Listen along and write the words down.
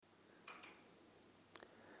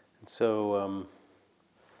And so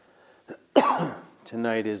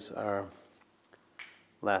tonight is our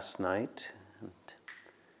last night. And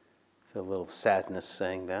I feel a little sadness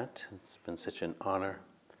saying that. It's been such an honor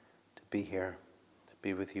to be here, to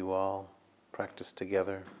be with you all, practice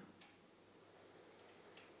together.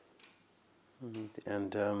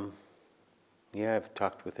 And I've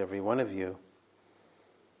talked with every one of you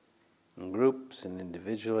in groups and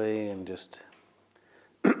individually, and just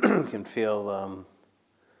can feel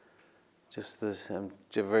just this. I'm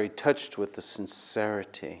very touched with the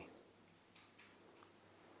sincerity.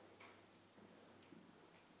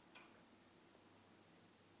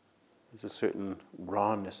 There's a certain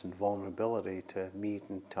rawness and vulnerability to meet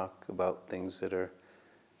and talk about things that are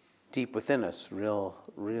deep within us, real,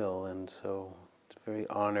 and so it's very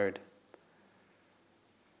honored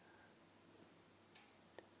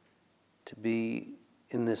to be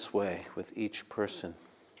in this way with each person.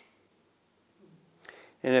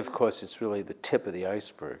 And of course, it's really the tip of the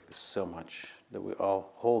iceberg. There's so much that we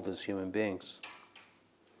all hold as human beings.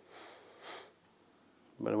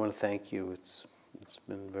 But I want to thank you. It's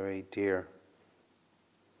been very dear.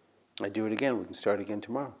 I do it again. We can start again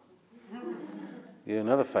tomorrow. Do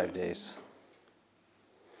another 5 days.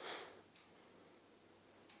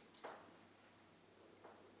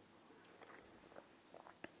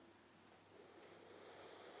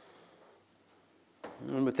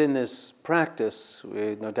 And within this practice,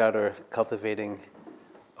 we no doubt are cultivating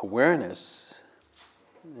awareness.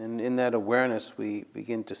 And in that awareness, we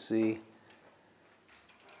begin to see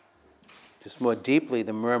just more deeply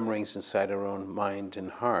the murmurings inside our own mind and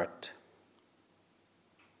heart.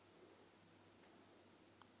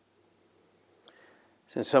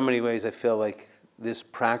 So in so many ways, I feel like this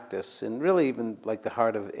practice, and really even like the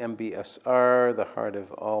heart of MBSR, the heart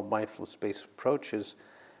of all mindfulness-based approaches,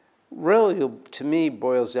 really, to me,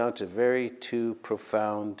 boils down to very two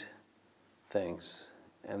profound things,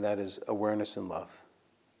 and that is awareness and love.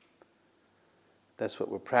 That's what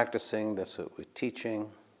we're practicing, that's what we're teaching.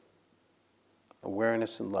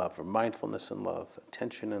 Awareness and love, or mindfulness and love,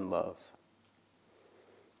 attention and love.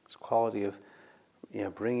 This quality of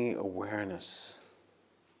bringing awareness.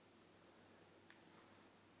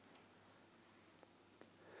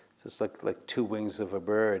 So it's like two wings of a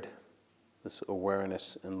bird, this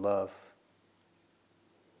awareness and love.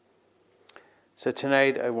 So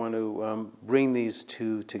tonight I want to bring these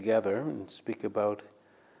two together and speak about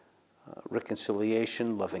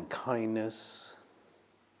reconciliation, loving kindness.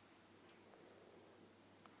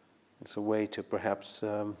 It's a way to perhaps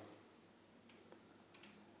to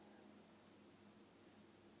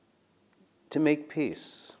make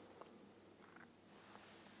peace.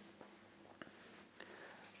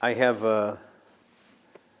 I have a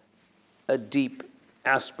deep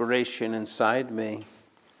aspiration inside me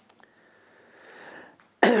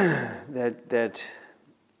that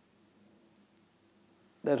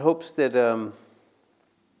hopes that an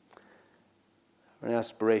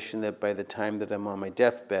aspiration that by the time that I'm on my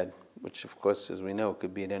deathbed, which of course, as we know,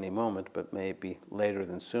 could be at any moment, but may be later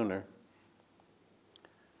than sooner,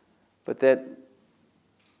 but that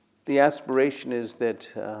the aspiration is that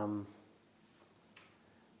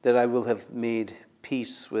that I will have made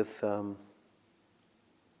peace with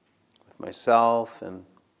myself and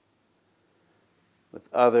with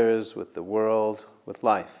others, with the world, with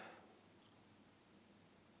life.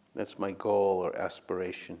 That's my goal or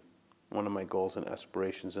aspiration, one of my goals and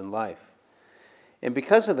aspirations in life. And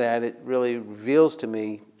because of that, it really reveals to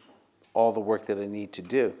me all the work that I need to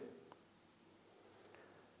do.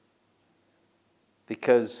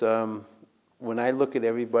 Because when I look at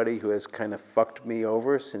everybody who has kind of fucked me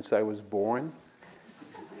over since I was born,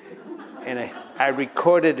 and I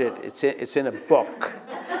recorded it, it's in a book,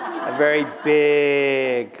 a very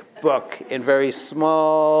big book in very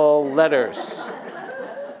small letters.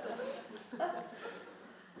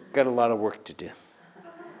 Got a lot of work to do.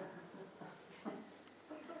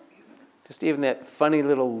 Just even that funny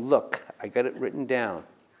little look, I got it written down.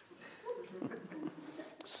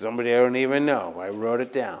 Somebody I don't even know, I wrote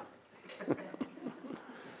it down.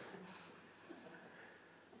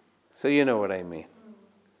 So you know what I mean.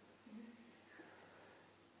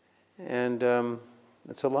 And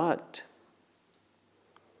it's a lot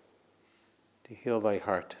to heal thy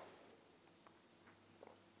heart.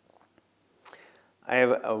 I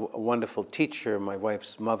have a wonderful teacher, my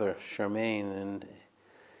wife's mother, Charmaine,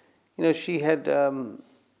 and she had,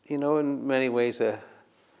 in many ways,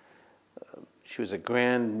 she was a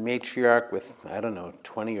grand matriarch with,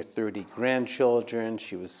 20 or 30 grandchildren.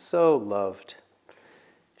 She was so loved.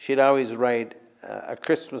 She'd always write a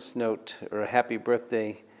Christmas note or a happy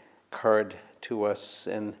birthday card to us,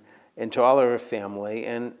 and and to all of her family,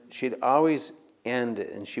 and she'd always end,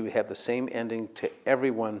 and she would have the same ending to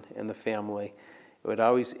everyone in the family. It would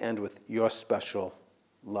always end with, "Your special,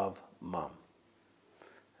 love, Mom."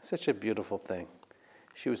 Such a beautiful thing.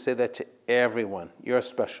 She would say that to everyone, "Your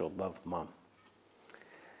special, love, Mom."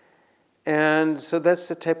 And so that's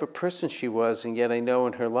the type of person she was, and yet I know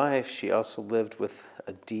in her life she also lived with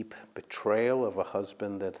a deep betrayal of a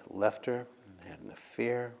husband that left her and had an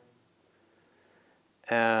affair.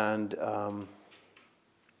 And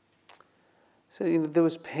so there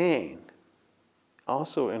was pain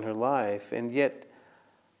also in her life, and yet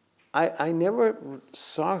I never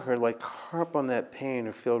saw her like harp on that pain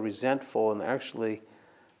or feel resentful, and actually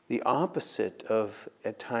the opposite of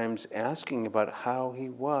at times asking about how he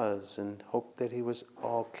was and hope that he was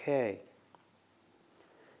okay.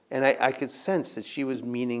 And I could sense that she was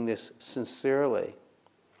meaning this sincerely.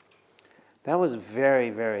 That was very,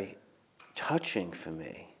 very touching for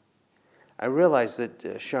me. I realized that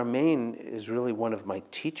Charmaine is really one of my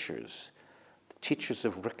teachers, the teachers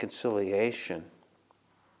of reconciliation.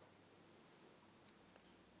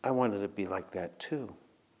 I wanted to be like that too.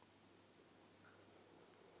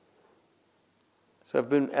 So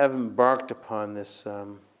I've embarked upon this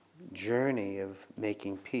journey of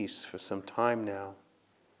making peace for some time now.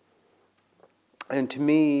 And to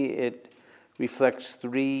me, it reflects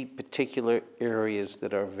three particular areas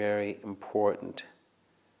that are very important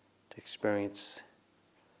to experience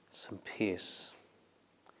some peace.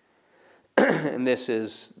 And this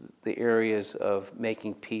is the areas of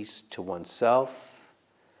making peace to oneself,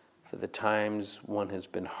 for the times one has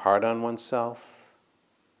been hard on oneself.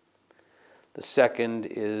 The second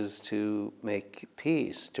is to make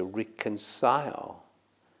peace, to reconcile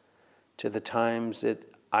to the times that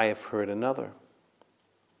I have hurt another.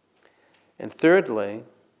 And thirdly,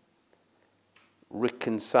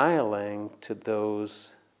 reconciling to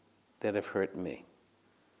those that have hurt me.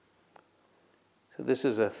 So this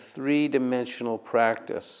is a three-dimensional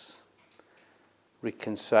practice: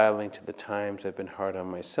 reconciling to the times I've been hard on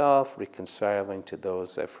myself, reconciling to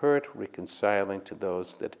those I've hurt, reconciling to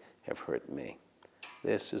those that have hurt me.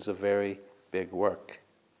 This is a very big work,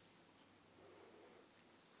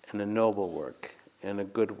 and a noble work, and a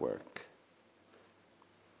good work.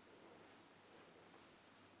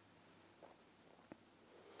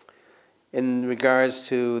 In regards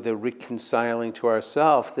to the reconciling to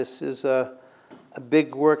ourselves, this is a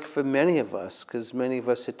big work for many of us, because many of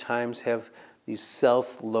us at times have these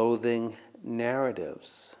self-loathing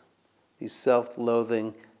narratives, these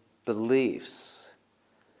self-loathing beliefs.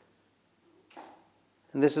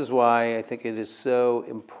 And this is why I think it is so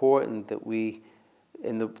important that we,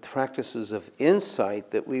 in the practices of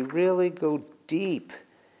insight, that we really go deep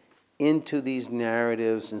into these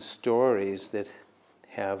narratives and stories that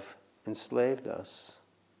have enslaved us.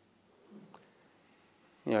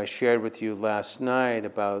 I shared with you last night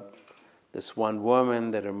about this one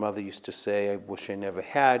woman that her mother used to say, "I wish I never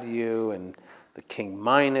had you," and the king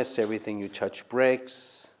Minos, everything you touch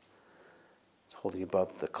breaks. I told you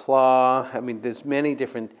about the claw. I mean, there's many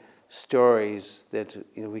different stories that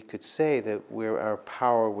we could say that where our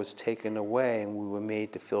power was taken away and we were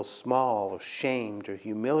made to feel small or shamed or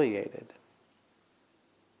humiliated.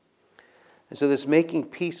 And so this making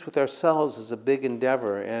peace with ourselves is a big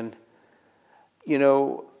endeavor. And,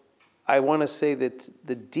 I want to say that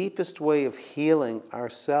the deepest way of healing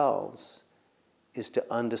ourselves is to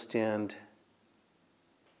understand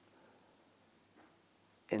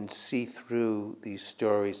and see through these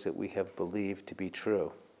stories that we have believed to be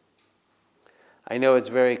true. I know it's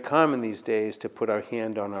very common these days to put our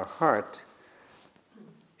hand on our heart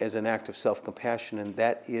as an act of self-compassion, and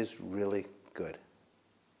that is really good.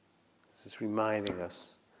 This is reminding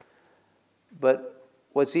us. But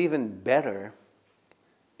what's even better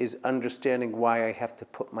is understanding why I have to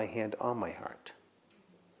put my hand on my heart.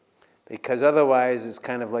 Because otherwise it's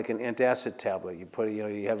kind of like an antacid tablet. You put,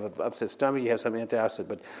 you have an upset stomach, you have some antacid,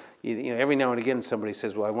 but every now and again somebody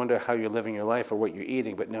says, "Well, I wonder how you're living your life or what you're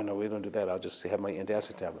eating," but no, we don't do that. I'll just have my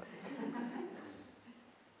antacid tablet.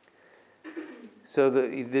 So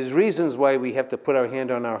there's reasons why we have to put our hand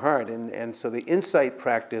on our heart, and so the insight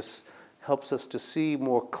practice helps us to see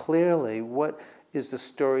more clearly what is the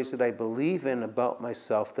stories that I believe in about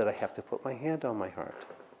myself that I have to put my hand on my heart.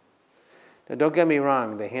 Now, don't get me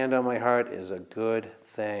wrong, the hand on my heart is a good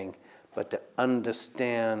thing, but to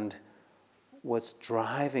understand what's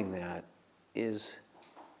driving that is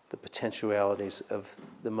the potentialities of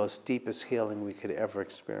the most deepest healing we could ever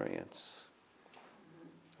experience.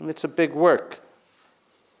 And it's a big work.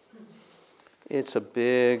 It's a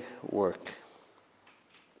big work.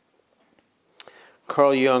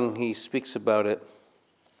 Carl Jung, he speaks about it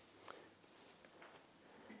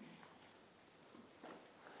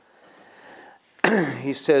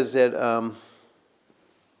he says that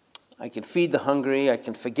I can feed the hungry, I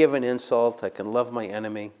can forgive an insult, I can love my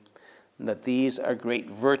enemy, and that these are great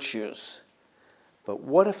virtues. But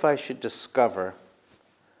what if I should discover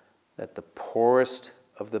that the poorest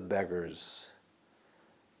of the beggars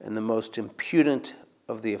and the most impudent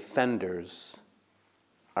of the offenders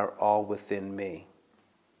are all within me,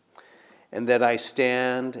 and that I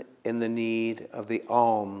stand in the need of the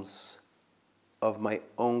alms of my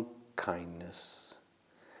own kindness,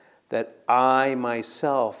 that I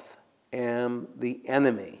myself am the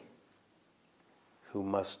enemy who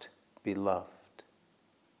must be loved?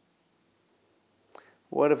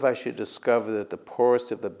 What if I should discover that the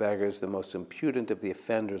poorest of the beggars, the most impudent of the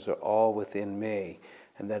offenders are all within me,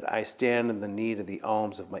 and that I stand in the need of the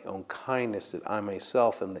alms of my own kindness, that I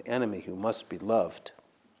myself am the enemy who must be loved?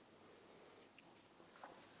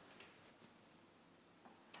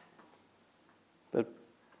 But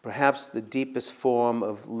perhaps the deepest form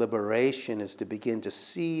of liberation is to begin to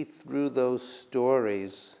see through those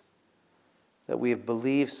stories that we have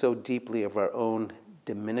believed so deeply of our own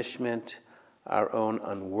diminishment, our own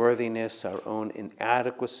unworthiness, our own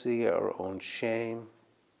inadequacy, our own shame.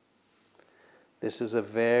 This is a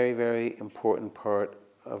very, very important part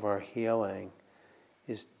of our healing.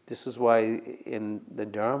 This is why in the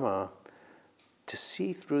Dharma, to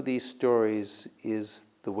see through these stories is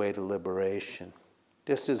the way to liberation.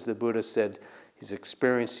 Just as the Buddha said, he's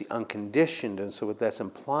experienced the unconditioned, and so what that's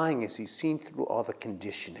implying is he's seen through all the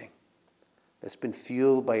conditioning that's been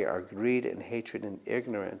fueled by our greed and hatred and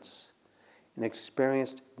ignorance, and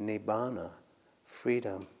experienced nibbana,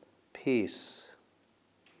 freedom, peace.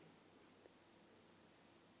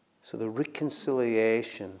 So the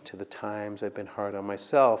reconciliation to the times I've been hard on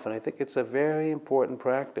myself, and I think it's a very important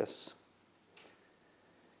practice.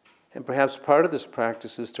 And perhaps part of this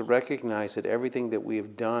practice is to recognize that everything that we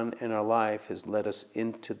have done in our life has led us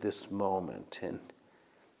into this moment. And,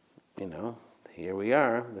 here we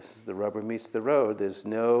are. This is the rubber meets the road. There's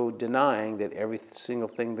no denying that every single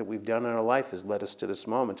thing that we've done in our life has led us to this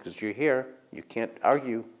moment, because you're here. You can't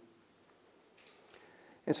argue.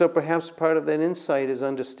 And so perhaps part of that insight is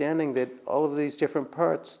understanding that all of these different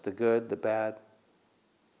parts, the good, the bad,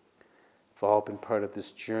 have all been part of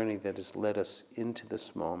this journey that has led us into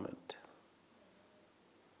this moment.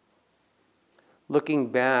 Looking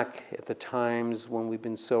back at the times when we've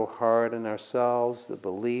been so hard on ourselves, the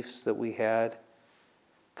beliefs that we had,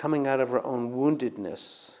 coming out of our own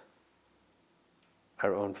woundedness,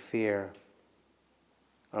 our own fear,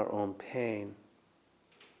 our own pain.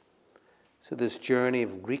 So this journey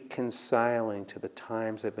of reconciling to the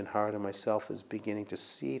times I've been hard on myself is beginning to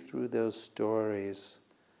see through those stories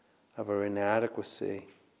of our inadequacy.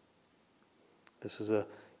 This is an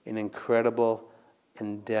incredible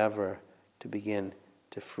endeavor to begin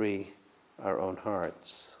to free our own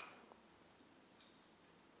hearts.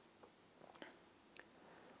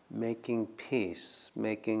 Making peace,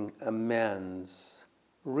 making amends,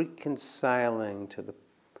 reconciling to the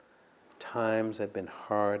times I've been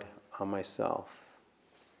hard on myself.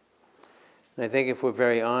 And I think if we're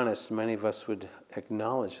very honest, many of us would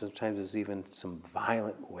acknowledge sometimes there's even some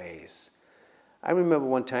violent ways. I remember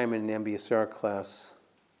one time in an MBSR class,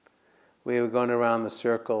 we were going around the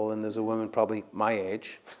circle, and there's a woman probably my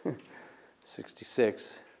age,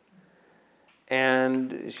 66,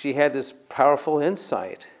 and she had this powerful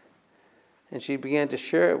insight. And she began to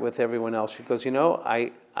share it with everyone else. She goes,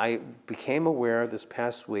 I became aware this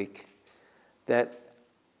past week that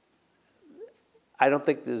I don't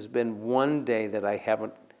think there's been one day that I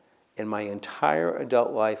haven't, in my entire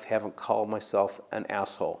adult life, haven't called myself an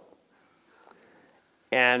asshole.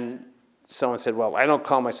 And someone said, well, I don't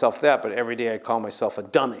call myself that, but every day I call myself a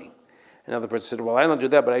dummy. Another person said, well, I don't do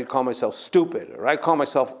that, but I call myself stupid, or I call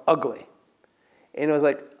myself ugly. And it was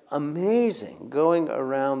like amazing going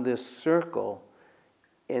around this circle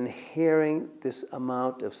and hearing this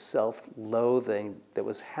amount of self-loathing that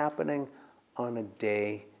was happening on a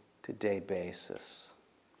day-to-day basis.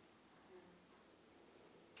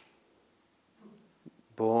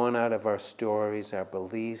 Born out of our stories, our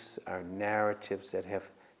beliefs, our narratives that have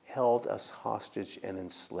held us hostage and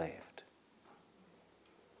enslaved.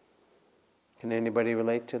 Can anybody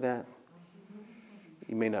relate to that?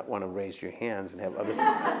 You may not want to raise your hands and have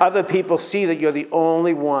other people see that you're the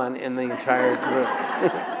only one in the entire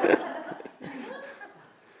group.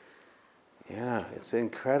 Yeah, it's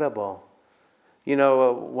incredible.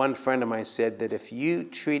 One friend of mine said that if you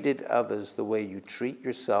treated others the way you treat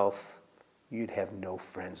yourself, you'd have no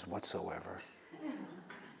friends whatsoever.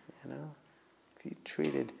 If you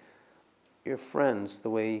treated your friends the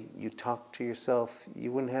way you talk to yourself,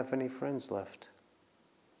 you wouldn't have any friends left.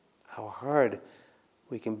 How hard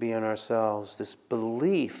we can be in ourselves, this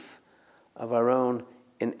belief of our own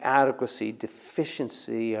inadequacy,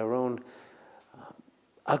 deficiency, our own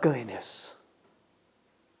ugliness.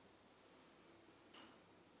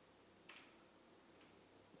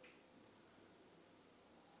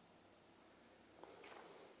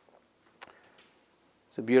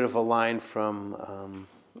 It's a beautiful line from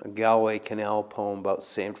a Galway Canal poem about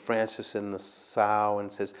St. Francis in the Sow,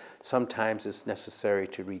 and it says, sometimes it's necessary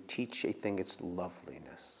to reteach a thing its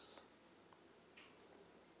loveliness.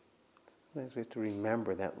 Sometimes we have to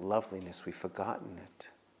remember that loveliness. We've forgotten it.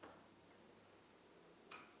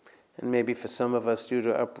 And maybe for some of us, due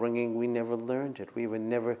to upbringing, we never learned it. We were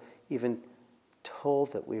never even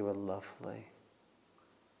told that we were lovely.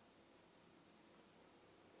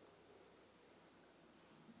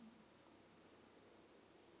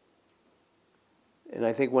 And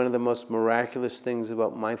I think one of the most miraculous things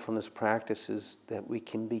about mindfulness practice is that we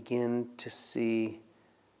can begin to see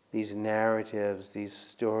these narratives, these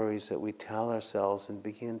stories that we tell ourselves, and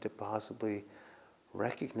begin to possibly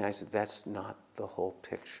recognize that that's not the whole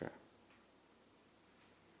picture.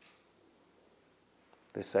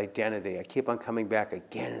 This identity, I keep on coming back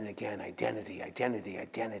again and again, identity, identity,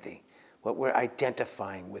 identity. What we're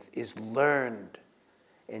identifying with is learned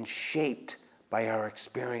and shaped by our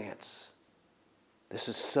experience. This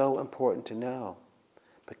is so important to know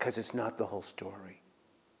because it's not the whole story.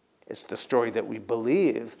 It's the story that we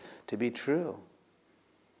believe to be true.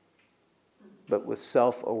 But with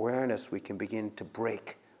self-awareness, we can begin to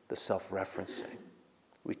break the self-referencing.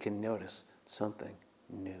 We can notice something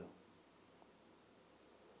new.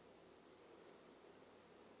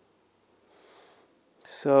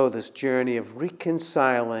 So this journey of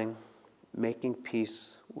reconciling, making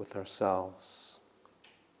peace with ourselves.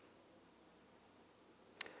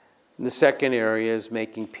 And the second area is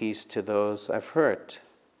making peace to those I've hurt,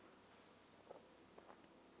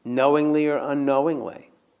 knowingly or unknowingly.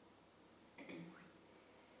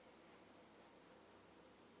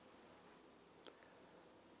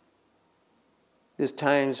 There's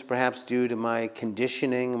times, perhaps due to my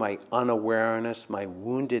conditioning, my unawareness, my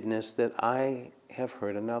woundedness, that I have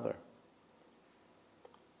hurt another.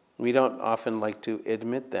 We don't often like to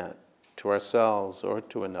admit that to ourselves or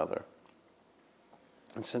to another.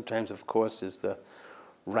 And sometimes, of course, is the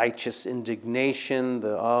righteous indignation,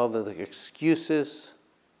 all the excuses.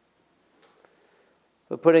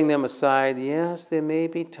 But putting them aside, yes, there may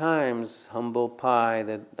be times, humble pie,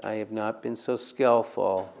 that I have not been so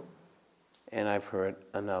skillful and I've hurt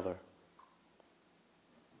another.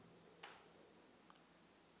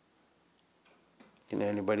 Can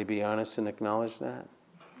anybody be honest and acknowledge that?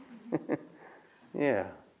 Yeah.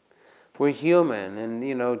 We're human,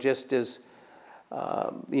 and just as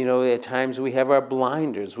at times we have our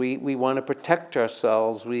blinders. We want to protect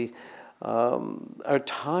ourselves. We are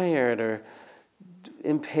tired or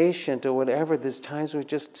impatient or whatever. There's times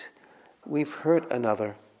we've hurt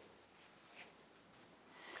another.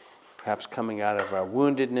 Perhaps coming out of our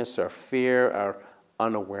woundedness, our fear, our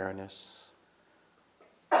unawareness.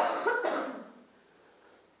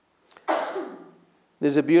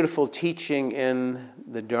 There's a beautiful teaching in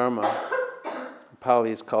the Dharma.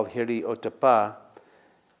 Pali is called Hiri Ottappa,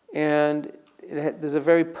 and there's a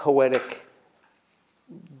very poetic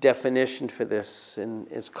definition for this, and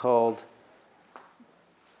it's called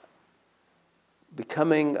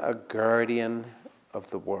becoming a guardian of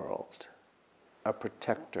the world, a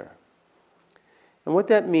protector. And what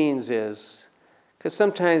that means is, because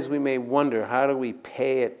sometimes we may wonder, how do we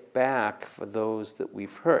pay it back for those that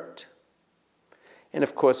we've hurt? And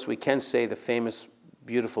of course, we can say the famous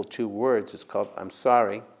beautiful two words. It's called I'm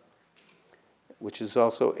sorry, which is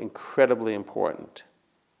also incredibly important.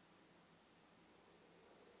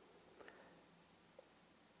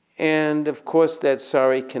 And of course, that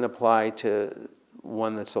sorry can apply to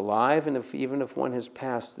one that's alive, and even if one has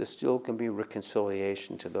passed, there still can be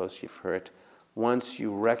reconciliation to those you've hurt once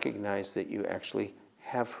you recognize that you actually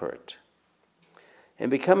have hurt. And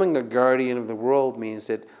becoming a guardian of the world means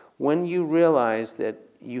that when you realize that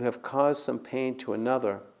you have caused some pain to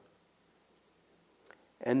another,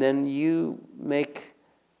 and then you make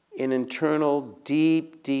an internal,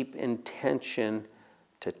 deep, deep intention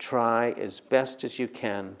to try as best as you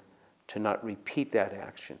can to not repeat that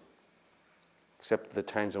action, except the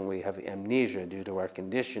times when we have amnesia due to our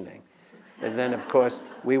conditioning. And then, of course,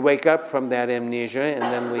 we wake up from that amnesia, and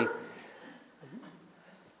then we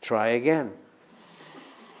try again.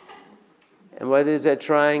 And what is that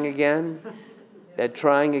trying again? That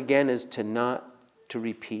trying again is to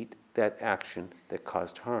repeat that action that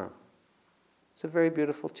caused harm. It's a very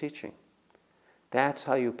beautiful teaching. That's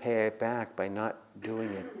how you pay it back, by not doing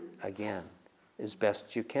it again. as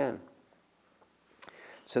best you can.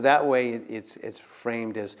 So that way it's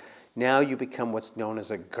framed as, now you become what's known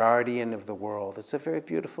as a guardian of the world. It's a very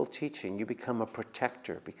beautiful teaching. You become a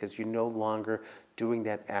protector because you're no longer doing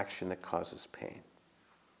that action that causes pain.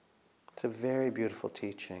 It's a very beautiful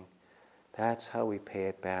teaching. That's how we pay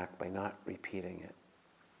it back, by not repeating it.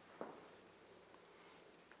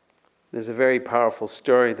 There's a very powerful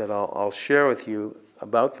story that I'll share with you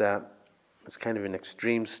about that. It's kind of an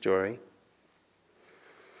extreme story.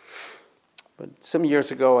 But some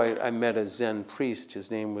years ago, I met a Zen priest.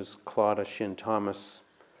 His name was Claude Shin Thomas.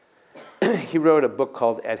 He wrote a book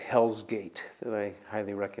called At Hell's Gate that I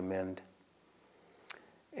highly recommend.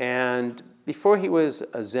 And before he was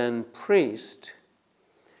a Zen priest,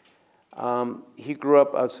 he grew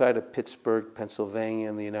up outside of Pittsburgh, Pennsylvania,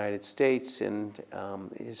 in the United States, and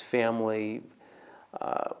his family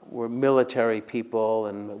were military people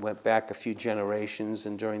and went back a few generations.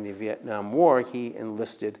 And during the Vietnam War, he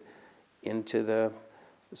enlisted into the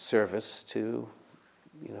service to,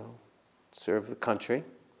 serve the country.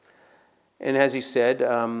 And as he said,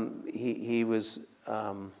 he was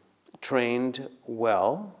trained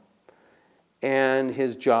well, and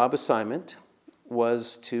his job assignment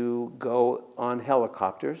was to go on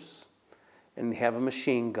helicopters and have a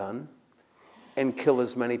machine gun and kill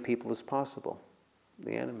as many people as possible,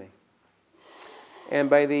 the enemy.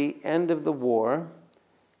 And by the end of the war,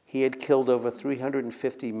 he had killed over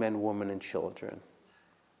 350 men, women, and children.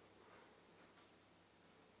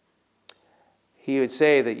 He would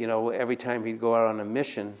say that, every time he'd go out on a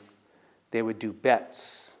mission, they would do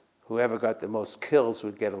bets. Whoever got the most kills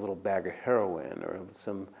would get a little bag of heroin or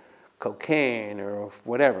some cocaine or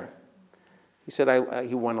whatever. He said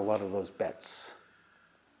he won a lot of those bets.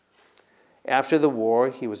 After the war,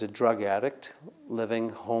 he was a drug addict, living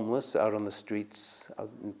homeless out on the streets out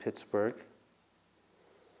in Pittsburgh.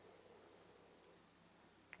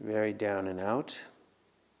 Very down and out,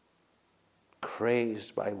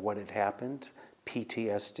 crazed by what had happened,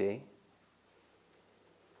 PTSD.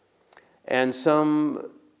 And some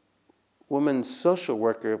woman's social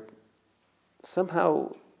worker,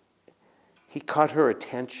 somehow he caught her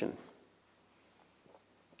attention.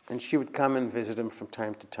 And she would come and visit him from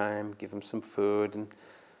time to time, give him some food and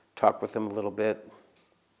talk with him a little bit.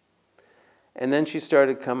 And then she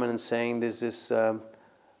started coming and saying, there's this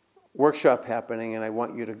workshop happening and I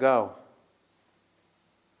want you to go.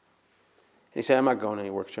 And he said, I'm not going to any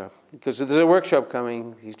workshop. Because there's a workshop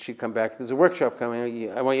coming. She'd come back, there's a workshop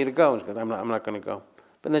coming, I want you to go. And she goes, I'm not going to go.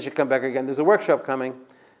 But then she'd come back again, there's a workshop coming.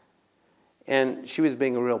 And she was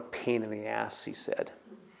being a real pain in the ass, he said.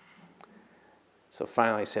 So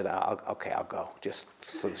finally I said, okay, I'll go, just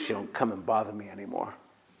so that she don't come and bother me anymore.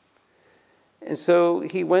 And so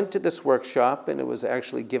he went to this workshop, and it was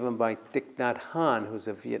actually given by Thich Nhat Hanh, who's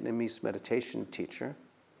a Vietnamese meditation teacher.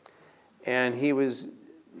 And he was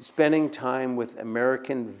spending time with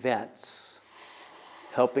American vets,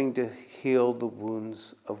 helping to heal the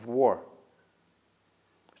wounds of war,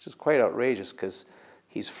 which is quite outrageous because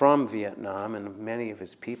he's from Vietnam, and many of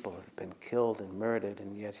his people have been killed and murdered,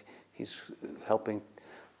 and yet he's helping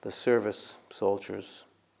the service soldiers.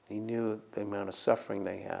 He knew the amount of suffering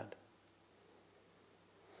they had.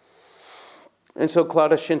 And so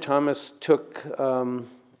Claude Shin Thomas took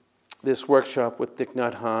this workshop with Thich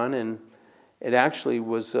Nhat Hanh, and it actually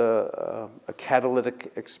was a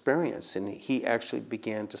catalytic experience, and he actually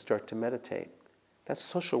began to start to meditate. That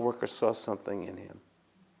social worker saw something in him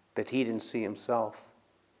that he didn't see himself.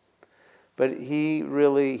 But he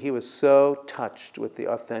was so touched with the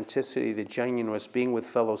authenticity, the genuineness, being with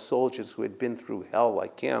fellow soldiers who had been through hell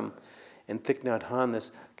like him, and Thich Nhat Hanh,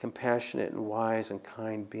 this compassionate and wise and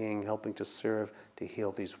kind being, helping to serve, to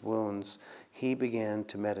heal these wounds, he began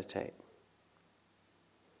to meditate.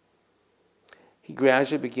 He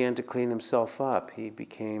gradually began to clean himself up. He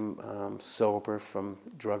became sober from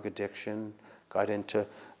drug addiction, got into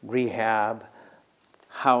rehab,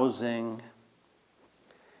 housing,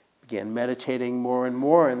 began meditating more and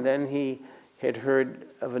more, and then he had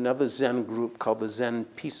heard of another Zen group called the Zen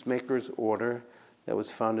Peacemakers Order that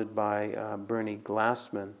was founded by Bernie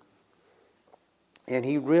Glassman. And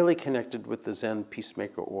he really connected with the Zen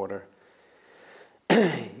Peacemaker Order.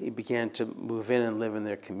 He began to move in and live in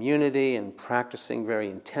their community and practicing very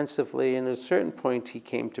intensively. And at a certain point, he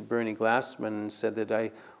came to Bernie Glassman and said that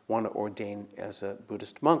I want to ordain as a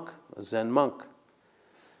Buddhist monk, a Zen monk.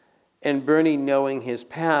 And Bernie, knowing his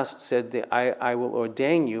past, said that I will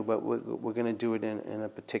ordain you, but we're going to do it in a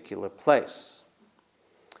particular place.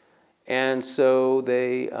 And so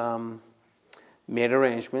they made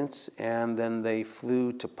arrangements, and then they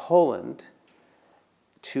flew to Poland,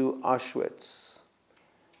 to Auschwitz.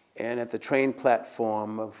 And at the train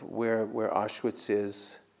platform of where Auschwitz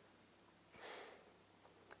is,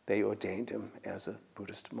 they ordained him as a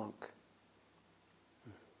Buddhist monk.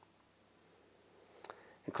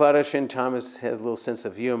 And Claudio Shin Thomas has a little sense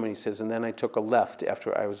of humor. He says, and then I took a left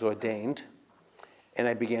after I was ordained, and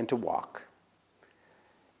I began to walk.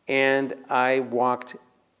 And I walked,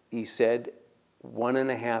 he said,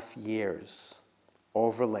 1.5 years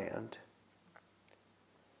overland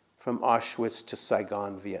from Auschwitz to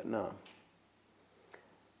Saigon, Vietnam.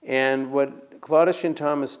 And what Claudio Shin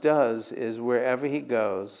Thomas does is wherever he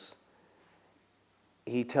goes,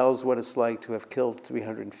 he tells what it's like to have killed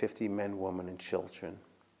 350 men, women, and children.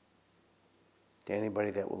 To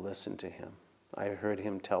anybody that will listen to him. I heard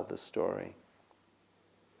him tell this story.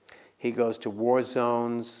 He goes to war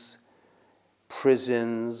zones,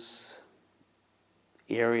 prisons,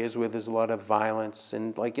 areas where there's a lot of violence,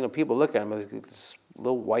 and people look at him as this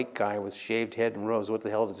little white guy with shaved head and robes. What the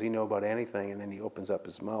hell does he know about anything? And then he opens up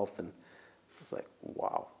his mouth, and it's like,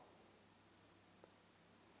 wow.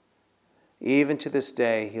 Even to this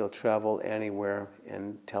day, he'll travel anywhere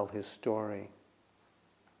and tell his story.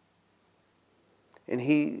 And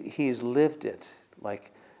he's lived it.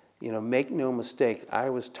 Make no mistake, I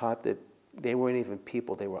was taught that they weren't even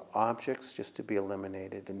people, they were objects just to be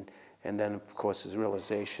eliminated. And then, of course, his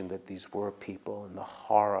realization that these were people and the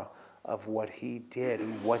horror of what he did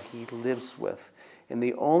and what he lives with. And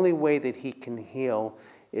the only way that he can heal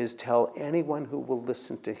is tell anyone who will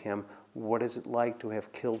listen to him what is it like to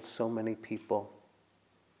have killed so many people,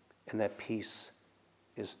 and that peace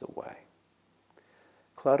is the way.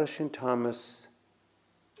 Claudio Shin Thomas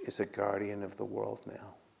is a guardian of the world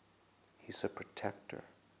now. He's a protector.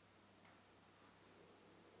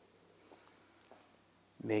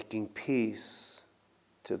 Making peace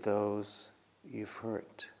to those you've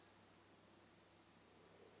hurt.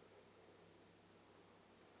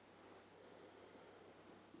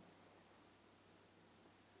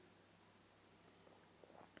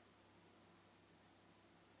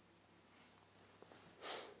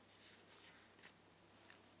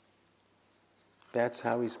 That's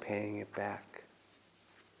how he's paying it back.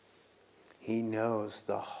 He knows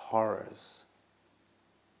the horrors.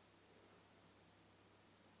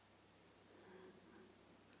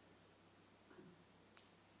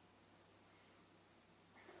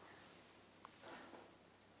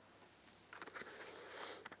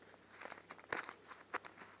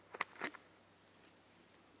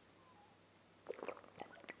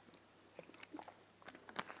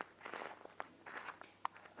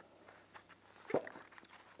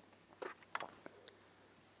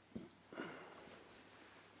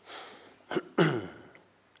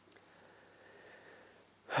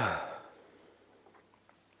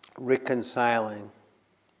 Reconciling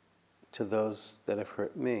to those that have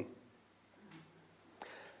hurt me.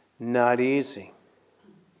 Not easy.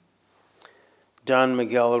 Don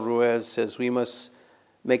Miguel Ruiz says we must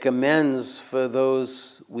make amends for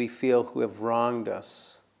those we feel who have wronged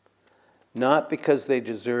us, not because they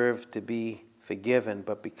deserve to be forgiven,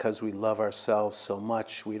 but because we love ourselves so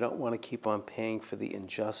much we don't want to keep on paying for the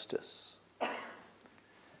injustice.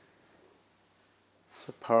 It's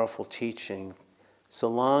a powerful teaching. So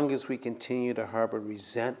long as we continue to harbor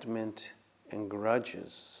resentment and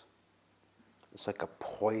grudges, it's like a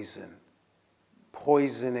poison,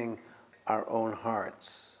 poisoning our own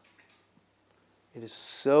hearts. It is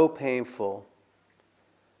so painful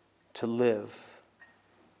to live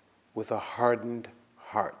with a hardened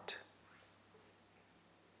heart.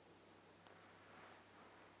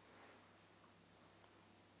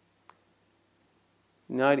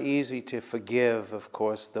 Not easy to forgive, of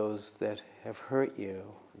course, those that have hurt you.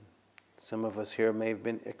 Some of us here may have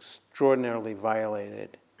been extraordinarily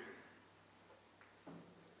violated.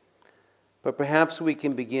 But perhaps we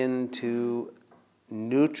can begin to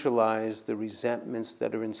neutralize the resentments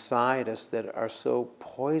that are inside us that are so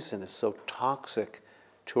poisonous, so toxic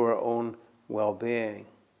to our own well-being.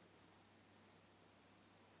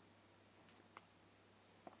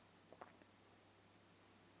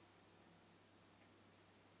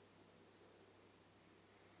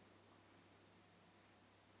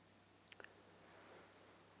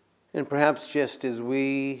 And perhaps just as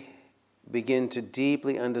we begin to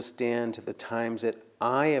deeply understand the times that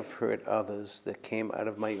I have hurt others that came out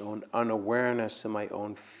of my own unawareness and my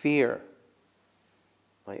own fear,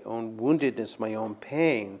 my own woundedness, my own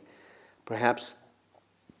pain, perhaps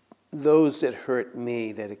those that hurt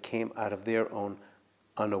me, that it came out of their own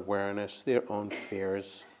unawareness, their own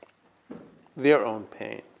fears, their own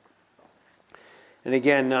pain. And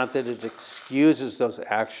again, not that it excuses those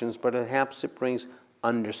actions, but perhaps it brings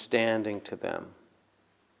understanding to them.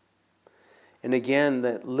 And again,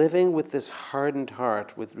 that living with this hardened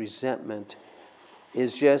heart, with resentment,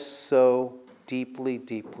 is just so deeply,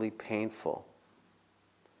 deeply painful.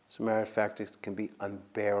 As a matter of fact, it can be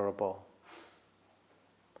unbearable.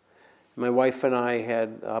 My wife and I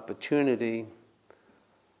had the opportunity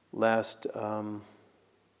last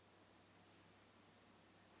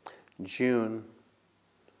June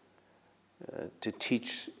to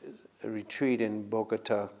teach a retreat in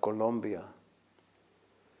Bogota, Colombia.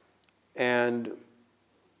 And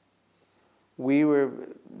we were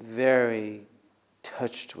very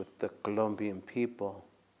touched with the Colombian people.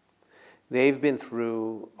 They've been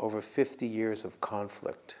through over 50 years of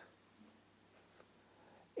conflict.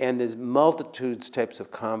 And there's multitudes types of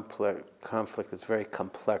conflict that's very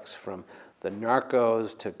complex, from the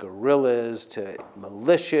narcos to guerrillas to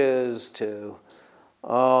militias to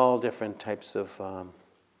all different types of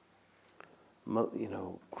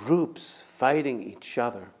groups fighting each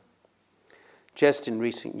other. Just in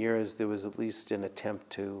recent years, there was at least an attempt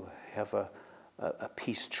to have a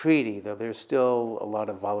peace treaty, though there's still a lot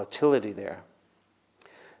of volatility there.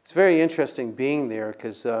 It's very interesting being there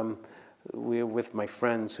because we were with my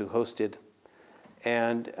friends who hosted,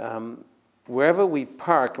 and wherever we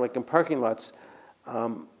park, like in parking lots,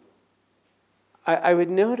 I would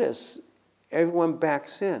notice everyone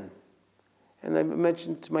backs in. And I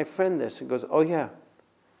mentioned to my friend this, and goes, oh yeah,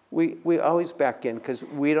 we always back in because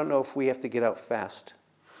we don't know if we have to get out fast,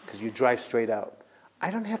 because you drive straight out. I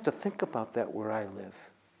don't have to think about that where I live,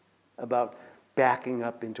 about backing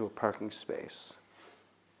up into a parking space.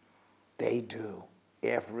 They do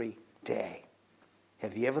every day.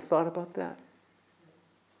 Have you ever thought about that?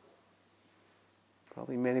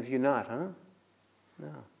 Probably many of you not, huh?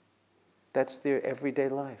 No. That's their everyday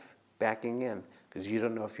life, backing in, because you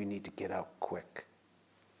don't know if you need to get out quick.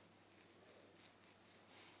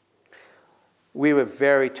 We were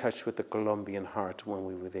very touched with the Colombian heart when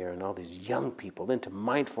we were there, and all these young people into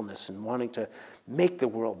mindfulness and wanting to make the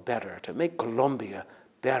world better, to make Colombia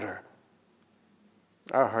better.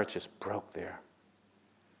 Our hearts just broke there.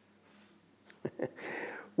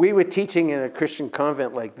 We were teaching in a Christian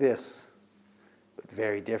convent like this, but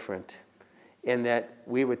very different, in that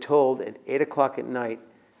we were told at 8 o'clock at night,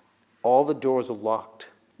 all the doors are locked.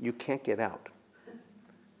 You can't get out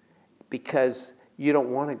because you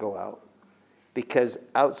don't want to go out, because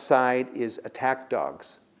outside is attack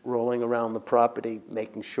dogs rolling around the property,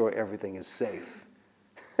 making sure everything is safe.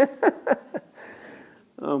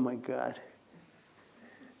 Oh my God.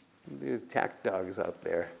 There's attack dogs out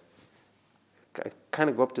there. I kind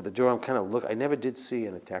of go up to the door, I never did see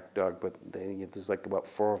an attack dog, but there's like about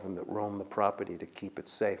 4 of them that roam the property to keep it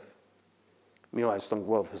safe. Meanwhile, I just think,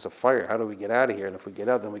 well, if there's a fire, how do we get out of here? And if we get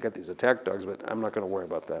out, then we got these attack dogs, but I'm not going to worry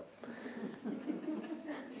about that.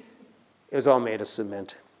 It was all made of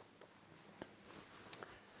cement.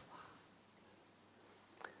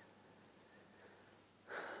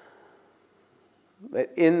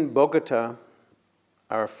 But in Bogota,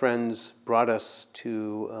 our friends brought us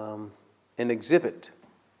to an exhibit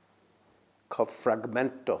called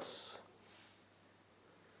Fragmentos.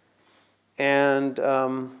 And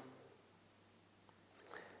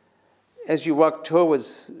as you walk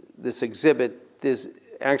towards this exhibit, there's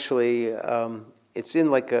actually, it's in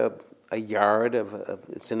like a yard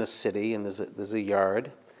it's in a city, and there's a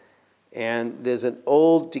yard, and there's an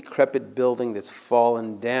old decrepit building that's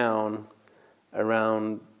fallen down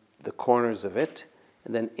around the corners of it,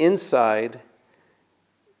 and then inside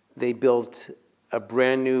they built a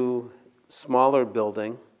brand new smaller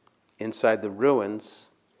building inside the ruins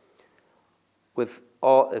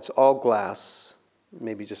it's all glass,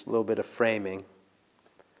 maybe just a little bit of framing.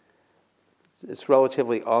 It's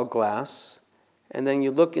relatively all glass. And then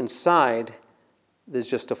you look inside, there's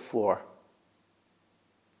just a floor.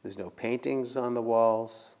 There's no paintings on the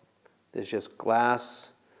walls. There's just glass,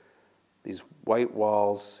 these white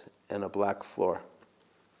walls, and a black floor.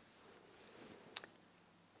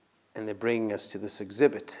 And they're bringing us to this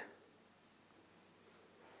exhibit.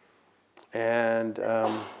 And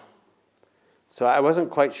so I wasn't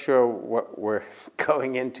quite sure what we're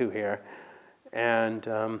going into here. And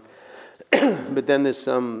but then there's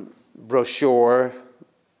some brochure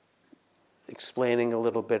explaining a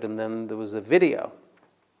little bit, and then there was a video.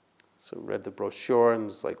 So read the brochure and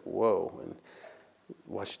was like, whoa, and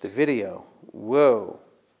watched the video. Whoa.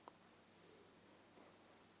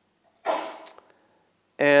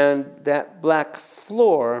 And that black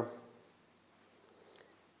floor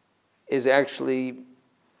is actually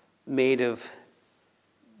made of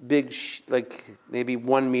big, like maybe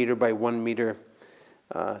 1 meter by 1 meter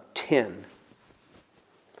tin.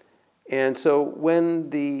 And so when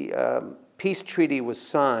the peace treaty was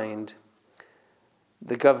signed,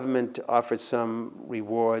 the government offered some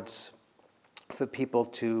rewards for people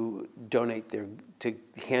to to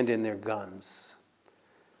hand in their guns.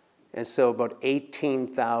 And so about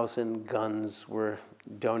 18,000 guns were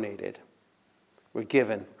donated, were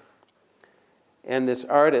given. And this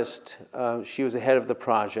artist, she was the head of the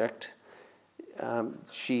project.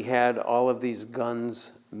 She had all of these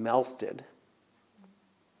guns melted.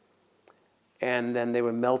 And then they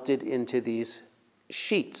were melted into these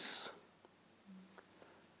sheets.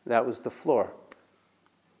 That was the floor.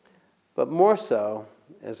 But more so,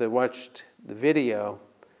 as I watched the video,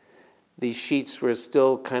 these sheets were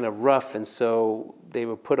still kind of rough, and so they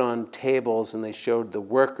were put on tables and they showed the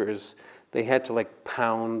workers, they had to like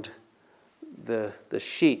pound the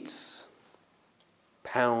sheets,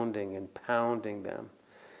 pounding and pounding them.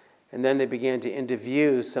 And then they began to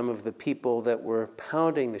interview some of the people that were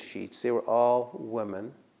pounding the sheets. They were all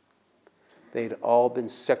women. They'd all been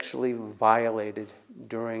sexually violated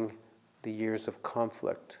during the years of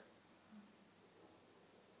conflict.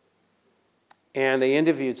 And they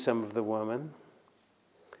interviewed some of the women,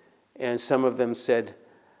 and some of them said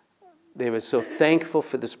they were so thankful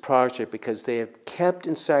for this project because they had kept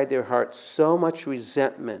inside their hearts so much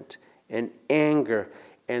resentment and anger.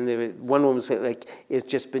 And one woman said, like, it's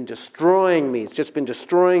just been destroying me. It's just been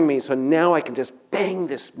destroying me. So now I can just bang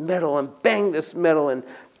this metal and bang this metal and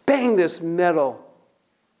bang this metal.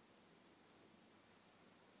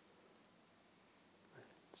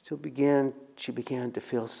 She began to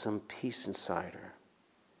feel some peace inside her.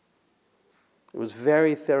 It was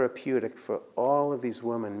very therapeutic for all of these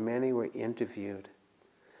women. Many were interviewed.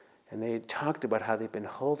 And they had talked about how they'd been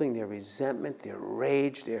holding their resentment, their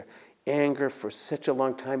rage, their anger for such a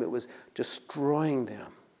long time. It was destroying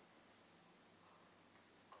them.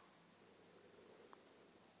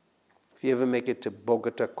 If you ever make it to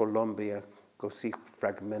Bogota, Colombia, go see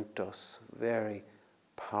Fragmentos. Very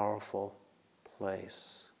powerful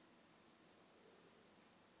place.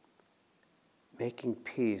 Making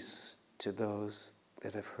peace to those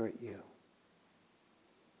that have hurt you.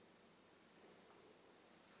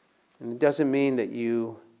 And it doesn't mean that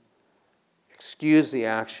you excuse the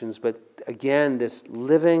actions, but again, this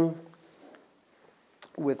living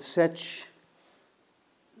with such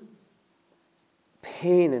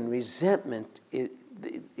pain and resentment, and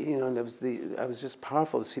I was just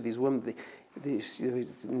powerful to see these women,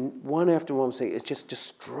 one after one saying, it's just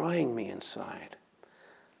destroying me inside.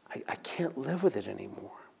 I can't live with it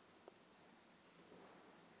anymore.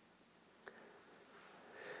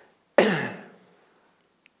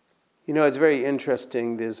 It's very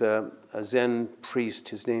interesting. There's a Zen priest.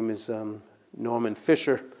 His name is Norman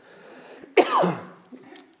Fisher.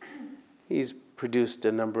 He's produced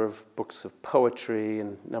a number of books of poetry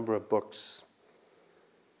and a number of books.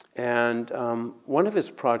 And one of his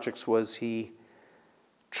projects was he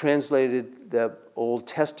translated the Old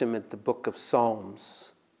Testament, the book of Psalms,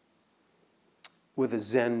 with a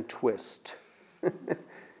Zen twist.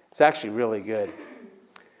 It's actually really good.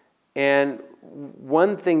 And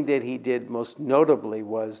one thing that he did most notably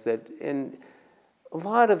was that in a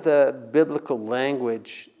lot of the biblical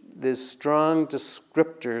language, there's strong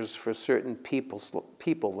descriptors for certain people,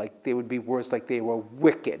 like there would be words like they were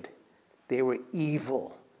wicked, they were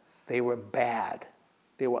evil, they were bad,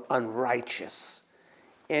 they were unrighteous.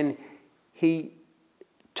 And he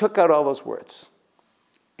took out all those words,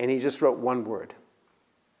 and he just wrote one word.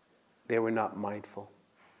 They were not mindful.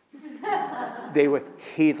 They were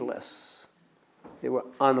heedless. They were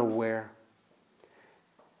unaware.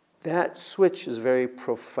 That switch is very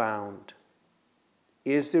profound.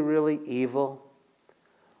 Is there really evil?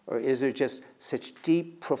 Or is there just such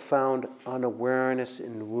deep, profound unawareness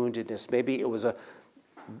and woundedness? Maybe it was a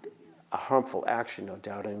harmful action, no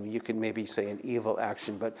doubt. I mean, you could maybe say an evil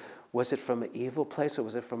action, but was it from an evil place, or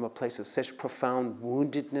was it from a place of such profound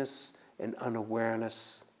woundedness and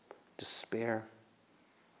unawareness, despair?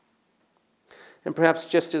 And perhaps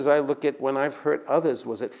just as I look at when I've hurt others,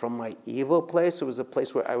 was it from my evil place, or was it a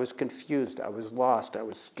place where I was confused, I was lost, I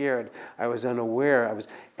was scared, I was unaware, I was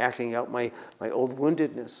acting out my old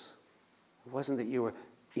woundedness? It wasn't that you were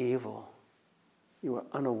evil. You were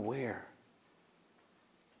unaware.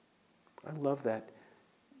 I love that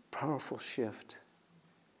powerful shift.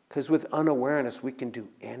 Because with unawareness, we can do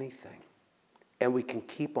anything. And we can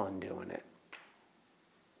keep on doing it.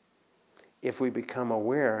 If we become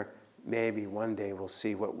aware, maybe one day we'll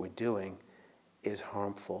see what we're doing is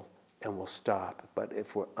harmful and we'll stop. But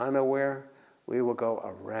if we're unaware, we will go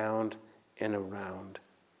around and around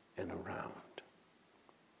and around.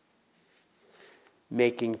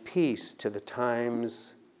 Making peace to the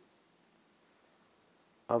times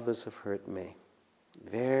others have hurt me.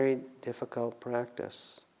 Very difficult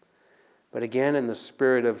practice. But again, in the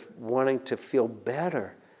spirit of wanting to feel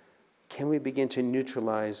better, can we begin to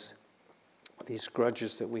neutralize these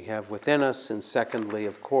grudges that we have within us? And secondly,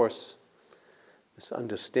 of course, this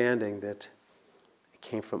understanding that it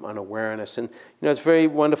came from unawareness. And it's very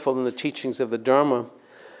wonderful in the teachings of the Dharma.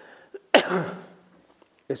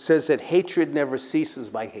 It says that hatred never ceases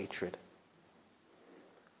by hatred.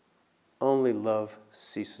 Only love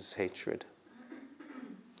ceases hatred.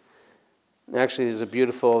 And actually, there's a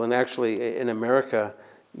beautiful, and actually in America,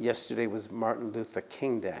 yesterday was Martin Luther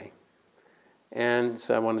King Day. And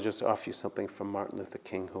so I want to just offer you something from Martin Luther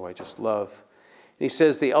King, who I just love. And he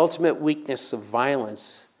says, the ultimate weakness of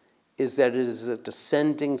violence is that it is a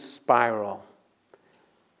descending spiral,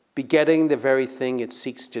 begetting the very thing it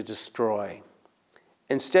seeks to destroy.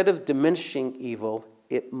 Instead of diminishing evil,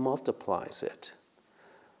 it multiplies it.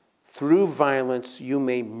 Through violence, you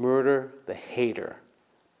may murder the hater,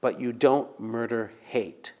 but you don't murder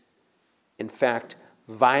hate. In fact,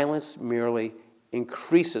 violence merely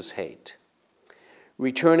increases hate.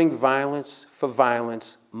 Returning violence for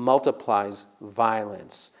violence multiplies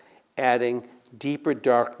violence, adding deeper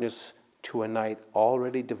darkness to a night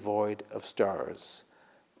already devoid of stars.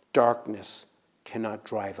 Darkness cannot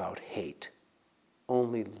drive out hate.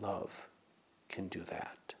 Only love can do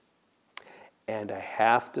that. And I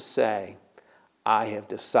have to say, I have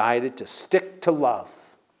decided to stick to love.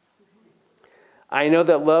 I know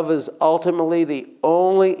that love is ultimately the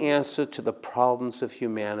only answer to the problems of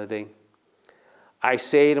humanity. I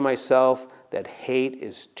say to myself that hate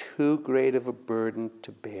is too great of a burden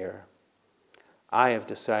to bear. I have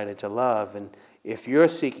decided to love, and if you're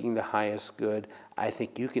seeking the highest good, I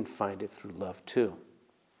think you can find it through love too.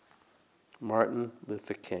 Martin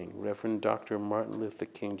Luther King, Reverend Dr. Martin Luther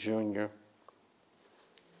King, Jr.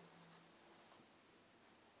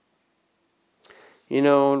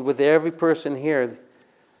 With every person here,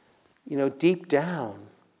 deep down,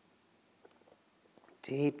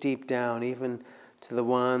 deep down, even to the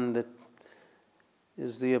one that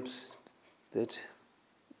is that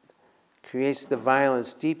creates the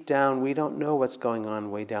violence, deep down, we don't know what's going on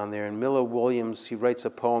way down there. And Miller Williams, he writes a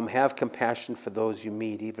poem, have compassion for those you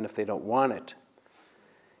meet, even if they don't want it.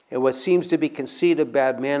 And what seems to be conceit of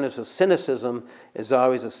bad manners or cynicism is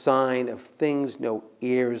always a sign of things no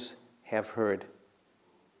ears have heard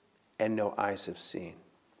and no eyes have seen.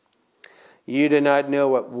 You do not know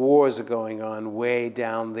what wars are going on way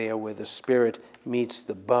down there where the spirit meets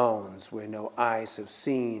the bones, where no eyes have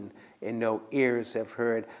seen and no ears have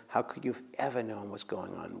heard. How could you have ever known what's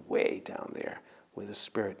going on way down there where the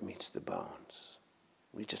spirit meets the bones?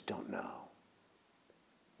 We just don't know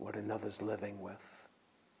what another's living with.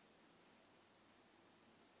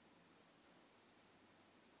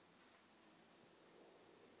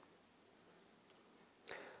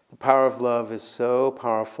 The power of love is so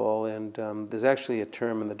powerful, and there's actually a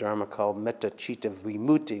term in the Dharma called metta citta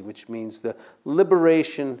vimutti, which means the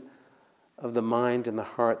liberation of the mind and the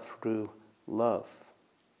heart through love.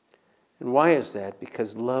 And why is that?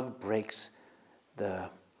 Because love breaks the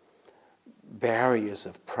barriers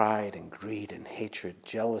of pride and greed and hatred,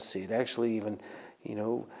 jealousy. It actually even,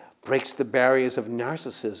 breaks the barriers of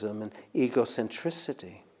narcissism and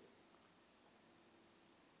egocentricity.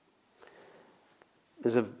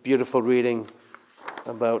 There's a beautiful reading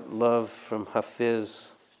about love from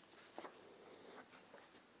Hafiz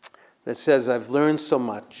that says, I've learned so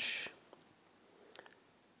much.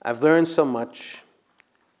 I've learned so much.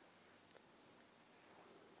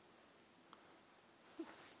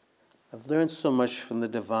 I've learned so much from the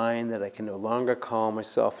divine that I can no longer call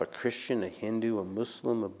myself a Christian, a Hindu, a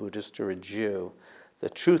Muslim, a Buddhist, or a Jew. The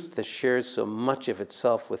truth that shares so much of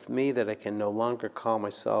itself with me that I can no longer call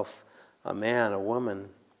myself a man, a woman.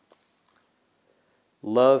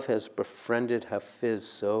 Love has befriended Hafiz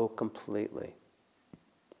so completely.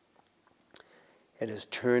 It has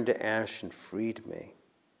turned to ash and freed me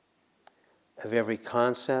of every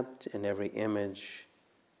concept and every image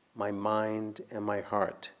my mind and my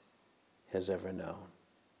heart has ever known.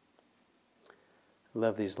 I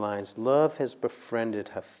love these lines. Love has befriended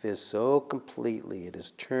Hafiz so completely, it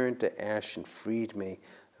has turned to ash and freed me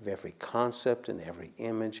of every concept and every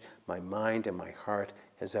image my mind and my heart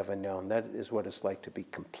has ever known. That is what it's like to be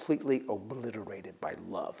completely obliterated by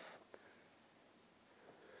love.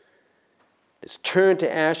 It's turned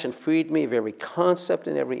to ash and freed me of every concept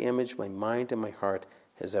and every image my mind and my heart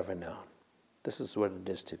has ever known. This is what it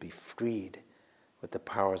is to be freed with the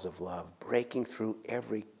powers of love, breaking through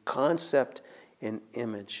every concept and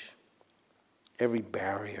image, every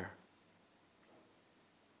barrier.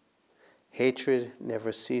 Hatred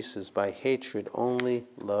never ceases. By hatred, only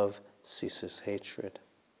love ceases hatred.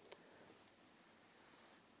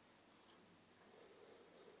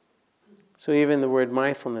 So even the word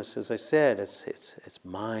mindfulness, as I said, it's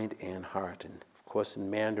mind and heart. And of course in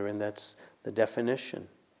Mandarin that's the definition.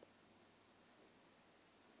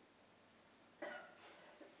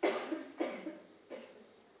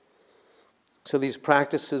 So these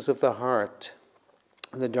practices of the heart,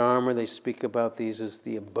 the Dharma, they speak about these as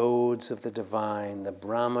the abodes of the divine, the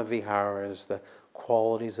Brahma Viharas, the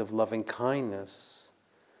qualities of loving kindness,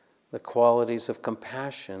 the qualities of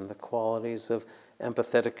compassion, the qualities of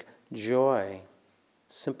empathetic joy,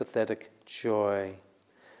 sympathetic joy,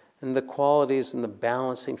 and the qualities and the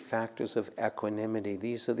balancing factors of equanimity.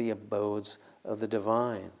 These are the abodes of the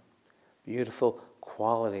divine, beautiful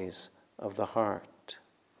qualities of the heart.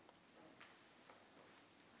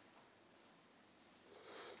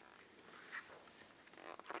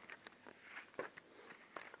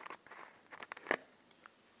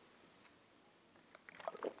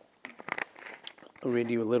 I'll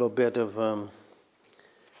read you a little bit of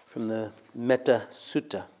from the Metta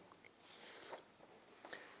Sutta.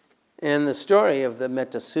 And the story of the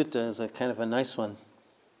Metta Sutta is a kind of a nice one.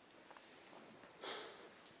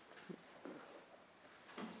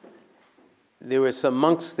 There were some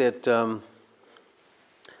monks that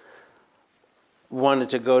wanted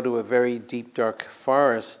to go to a very deep, dark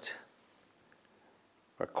forest,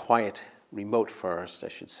 or quiet, remote forest, I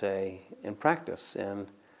should say, and practice. And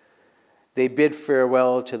they bid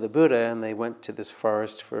farewell to the Buddha, and they went to this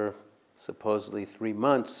forest for supposedly 3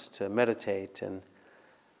 months to meditate. And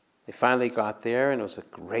they finally got there, and it was a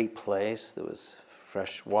great place. There was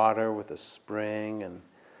fresh water with a spring, and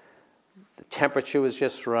the temperature was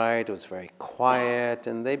just right. It was very quiet,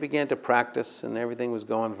 and they began to practice, and everything was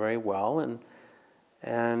going very well.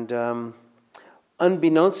 And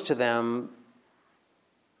unbeknownst to them,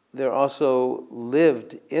 there also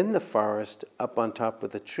lived in the forest, up on top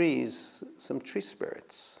of the trees, some tree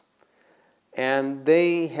spirits. And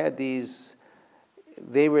they had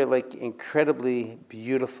they were like incredibly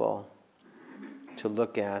beautiful to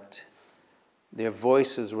look at. Their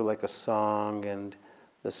voices were like a song, and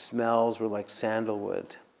the smells were like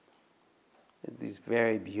sandalwood. These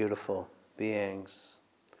very beautiful beings.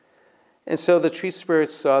 And so the tree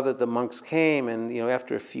spirits saw that the monks came, and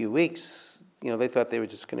after a few weeks, they thought they were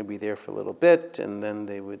just going to be there for a little bit, and then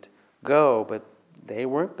they would go, but they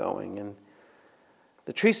weren't going. And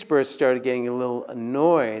the tree spirits started getting a little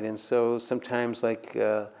annoyed, and so sometimes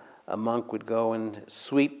a monk would go and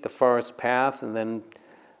sweep the forest path, and then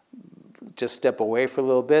just step away for a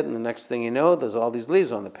little bit, and the next thing you know, there's all these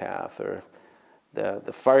leaves on the path, or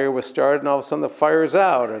the fire was started, and all of a sudden the fire's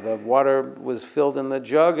out, or the water was filled in the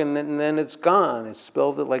jug, and then it's gone. It's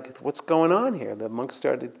spilled. What's going on here? The monks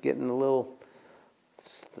started getting a little,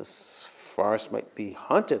 this forest might be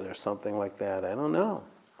haunted or something like that. I don't know.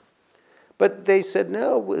 But they said,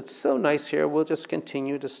 no, it's so nice here. We'll just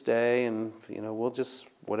continue to stay, and we'll just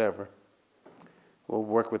whatever. We'll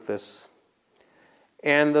work with this.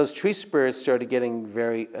 And those tree spirits started getting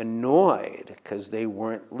very annoyed because they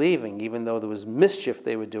weren't leaving, even though there was mischief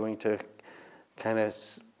they were doing to kind of,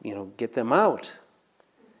 get them out.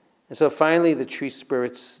 And so finally the tree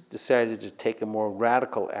spirits decided to take a more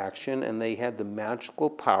radical action, and they had the magical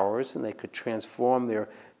powers, and they could transform their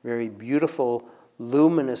very beautiful,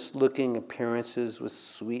 luminous-looking appearances with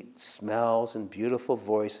sweet smells and beautiful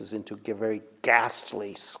voices into very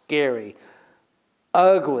ghastly, scary,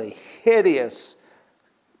 ugly, hideous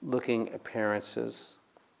looking appearances.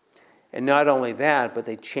 And not only that, but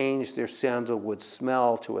they changed their sandalwood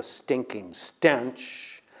smell to a stinking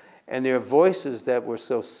stench, and their voices that were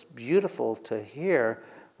so beautiful to hear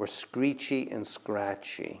were screechy and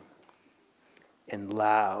scratchy and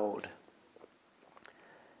loud.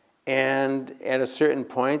 And at a certain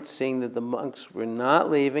point, seeing that the monks were not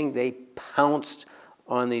leaving, they pounced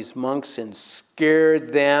on these monks and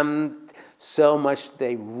scared them so much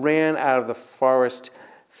they ran out of the forest,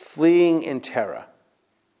 fleeing in terror.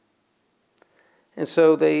 And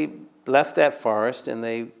so they left that forest, and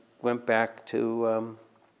they went back to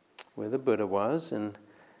where the Buddha was, and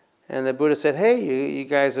the Buddha said, hey, you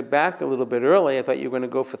guys are back a little bit early. I thought you were going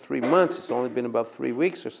to go for 3 months. It's only been about 3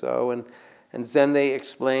 weeks or so. And then they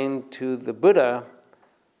explained to the Buddha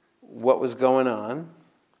what was going on.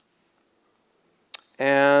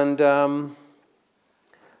 And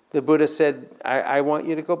the Buddha said, I want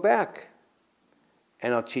you to go back,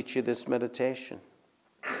 and I'll teach you this meditation.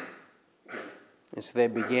 And so they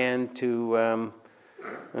began to,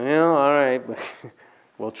 all right,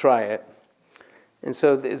 we'll try it. And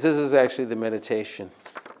so this is actually the meditation.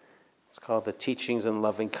 It's called called The Teachings in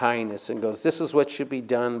Loving Kindness, and goes, "This is what should be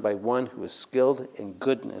done by one who is skilled in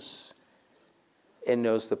goodness and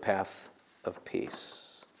knows the path of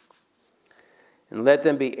peace. And let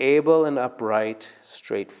them be able and upright,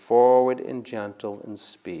 straightforward and gentle in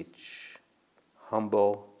speech,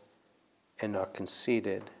 humble and not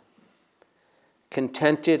conceited,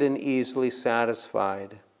 contented and easily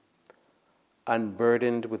satisfied,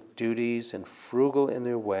 unburdened with duties and frugal in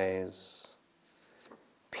their ways,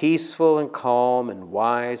 peaceful and calm and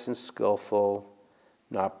wise and skillful,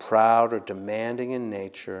 not proud or demanding in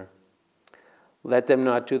nature. Let them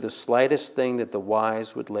not do the slightest thing that the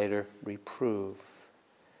wise would later reprove,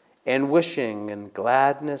 and wishing in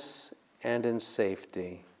gladness and in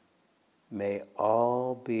safety, may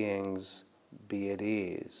all beings be at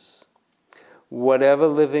ease. Whatever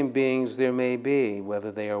living beings there may be,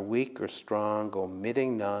 whether they are weak or strong,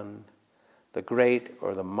 omitting none, the great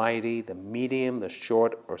or the mighty, the medium, the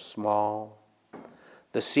short or small,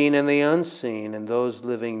 the seen and the unseen, and those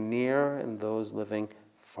living near and those living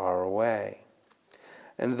far away,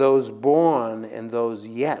 and those born and those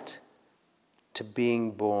yet to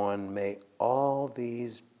being born, may all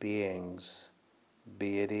these beings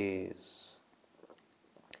be at ease.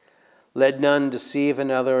 Let none deceive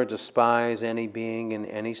another or despise any being in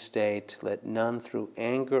any state. Let none through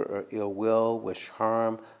anger or ill will wish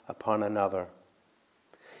harm upon another.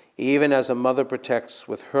 Even as a mother protects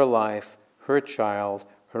with her life her child,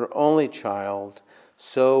 her only child,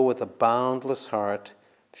 so with a boundless heart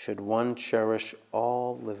should one cherish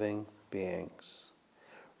all living beings,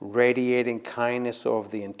 radiating kindness over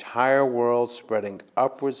the entire world, spreading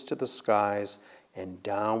upwards to the skies and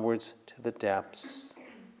downwards to the depths,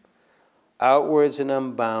 outwards and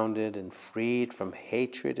unbounded and freed from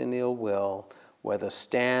hatred and ill will, whether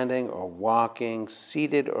standing or walking,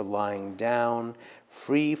 seated or lying down,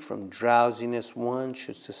 free from drowsiness, one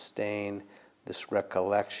should sustain this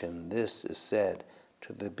recollection. This is said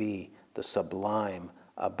to be the sublime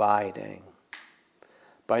abiding.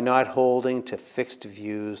 By not holding to fixed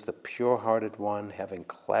views, the pure-hearted one, having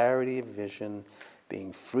clarity of vision,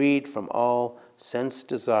 being freed from all sense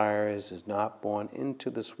desires, is not born into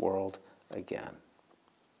this world again.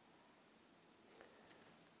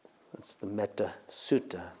 That's the Metta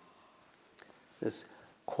Sutta. This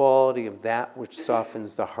quality of that which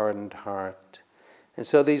softens the hardened heart. And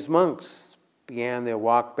so these monks began their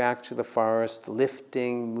walk back to the forest,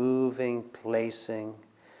 lifting, moving, placing,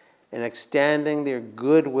 and extending their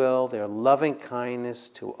goodwill, their loving kindness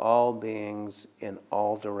to all beings in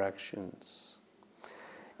all directions.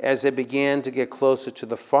 As they began to get closer to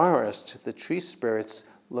the forest, the tree spirits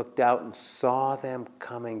looked out and saw them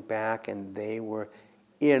coming back, and they were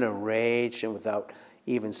in a rage, and without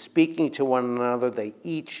even speaking to one another, they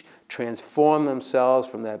each transformed themselves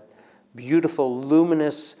from that beautiful,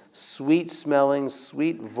 luminous, sweet-smelling,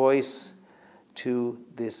 sweet voice to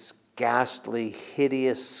this ghastly,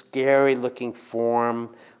 hideous, scary-looking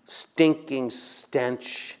form, stinking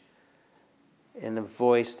stench, and a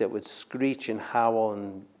voice that would screech and howl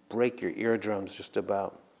and break your eardrums just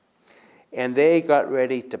about. And they got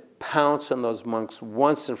ready to pounce on those monks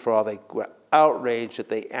once and for all. They were outraged that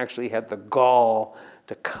they actually had the gall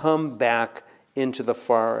to come back into the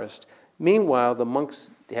forest. Meanwhile, the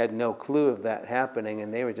monks had no clue of that happening,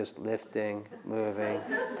 and they were just lifting, moving,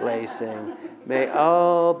 placing. May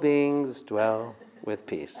all beings dwell with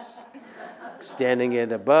peace. Standing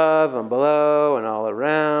it above and below and all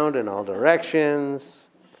around in all directions,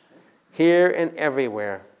 here and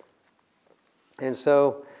everywhere. And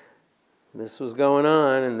so this was going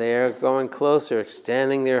on, and they're going closer,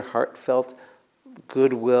 extending their heartfelt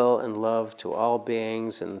goodwill and love to all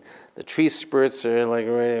beings. And the tree spirits are like,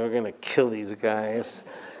 we're going to kill these guys.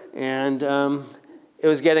 And it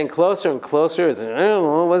was getting closer and closer. I don't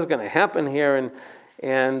know what's going to happen here.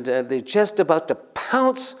 And they're just about to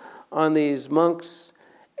pounce on these monks.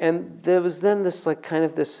 And there was then this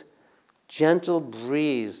this gentle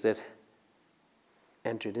breeze that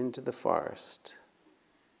entered into the forest.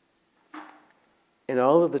 And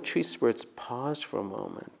all of the tree spirits paused for a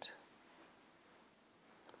moment.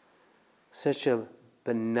 Such a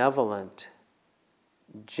benevolent,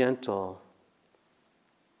 gentle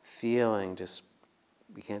feeling just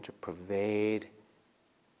began to pervade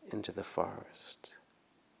into the forest.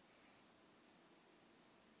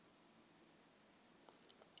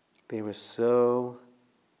 They were so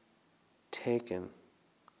taken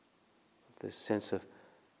with this sense of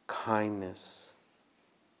kindness,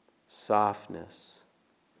 softness.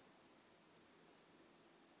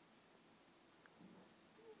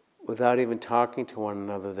 Without even talking to one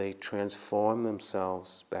another, they transform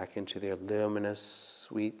themselves back into their luminous,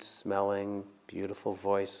 sweet-smelling, beautiful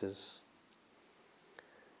voices.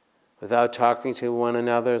 Without talking to one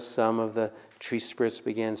another, some of the tree spirits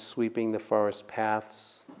began sweeping the forest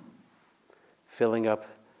paths, filling up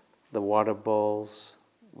the water bowls,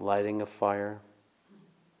 lighting a fire.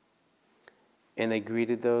 And they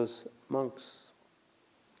greeted those monks.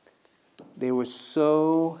 They were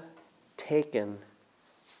so taken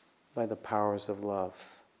by the powers of love,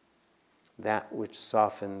 that which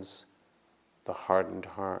softens the hardened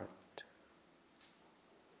heart.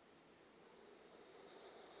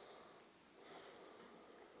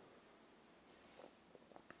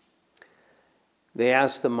 They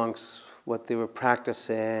asked the monks what they were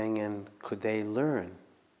practicing and could they learn.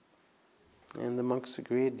 And the monks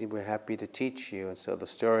agreed, we're happy to teach you. And so the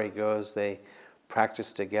story goes, they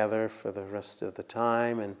practiced together for the rest of the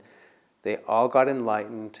time, and they all got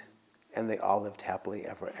enlightened, and they all lived happily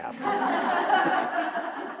ever after.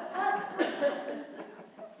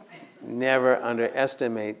 Never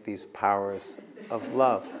underestimate these powers of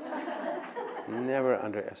love. Never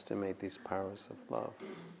underestimate these powers of love.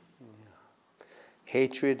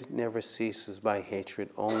 Hatred never ceases by hatred.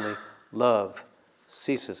 Only love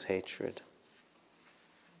ceases hatred.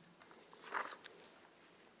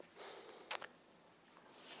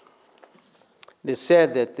 It is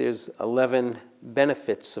said that there's 11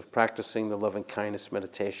 benefits of practicing the loving kindness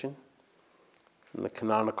meditation from the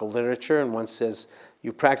canonical literature, and one says,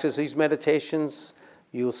 you practice these meditations,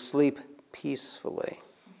 you'll sleep peacefully.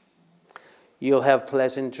 You'll have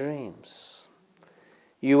pleasant dreams.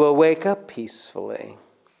 You will wake up peacefully.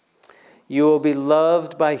 You will be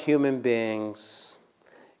loved by human beings.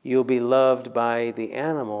 You'll be loved by the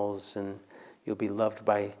animals, and you'll be loved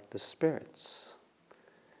by the spirits.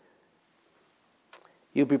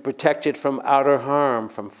 You'll be protected from outer harm,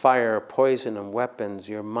 from fire, poison, and weapons.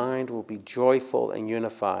 Your mind will be joyful and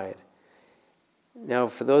unified. Now,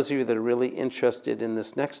 for those of you that are really interested in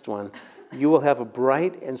this next one, you will have a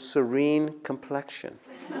bright and serene complexion.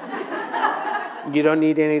 You don't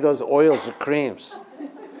need any of those oils or creams.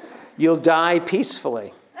 You'll die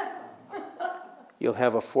peacefully. You'll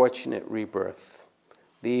have a fortunate rebirth.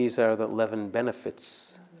 These are the 11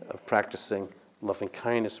 benefits of practicing loving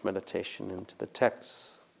kindness meditation into the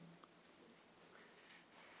texts.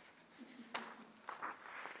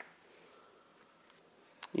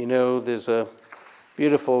 You know, there's a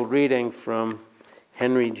beautiful reading from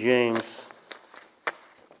Henry James.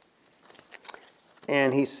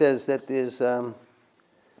 And he says that there's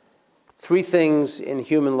 3 things in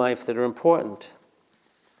human life that are important.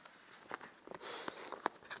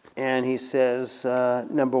 And he says,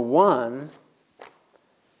 number 1,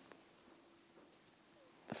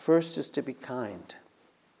 the first is to be kind.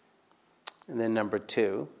 And then number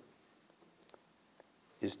 2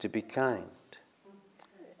 is to be kind.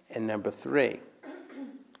 And number 3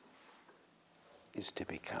 is to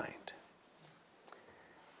be kind.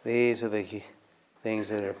 These are the things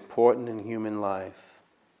that are important in human life.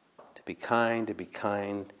 To be kind, to be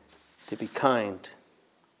kind, to be kind.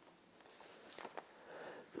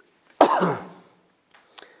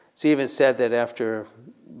 It's even said that after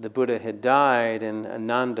the Buddha had died, and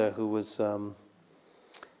Ananda, who was the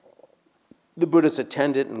Buddha's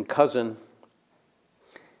attendant and cousin,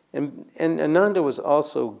 and Ananda was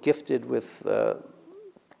also gifted with,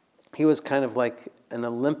 he was kind of like an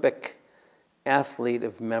Olympic athlete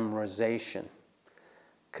of memorization.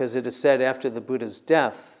 Because it is said after the Buddha's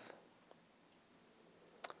death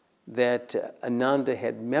that Ananda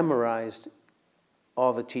had memorized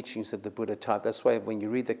all the teachings that the Buddha taught. That's why when you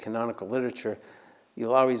read the canonical literature,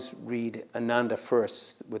 you'll always read Ananda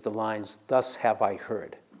first with the lines, "Thus have I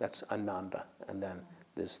heard." That's Ananda. And then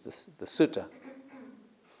there's the sutta.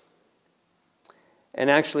 And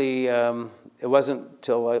actually, it wasn't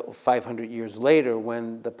until 500 years later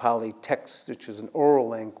when the Pali text, which is an oral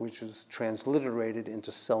language, was transliterated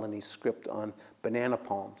into Ceylonese script on banana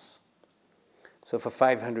palms. So for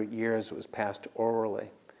 500 years it was passed orally.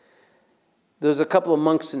 There was a couple of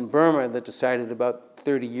monks in Burma that decided about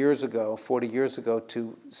 30 years ago, 40 years ago,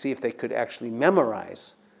 to see if they could actually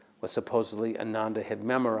memorize what supposedly Ananda had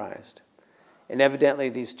memorized. And evidently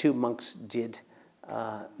these 2 monks did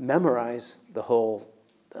memorize the whole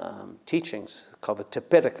teachings, called the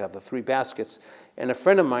Tipitaka, the 3 baskets. And a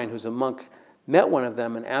friend of mine who's a monk met one of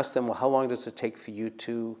them and asked them, well, how long does it take for you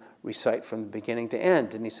to recite from the beginning to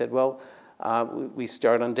end? And he said, well, we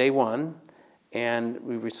start on day 1, and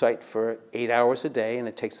we recite for 8 hours a day, and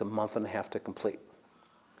it takes a month and a half to complete.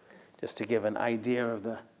 Just to give an idea of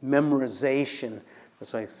the memorization,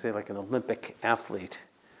 that's why I say like an Olympic athlete,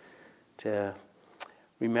 to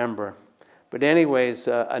remember. But anyways,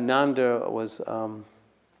 Ananda was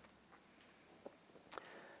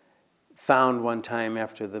found one time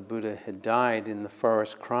after the Buddha had died in the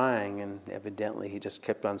forest crying, and evidently he just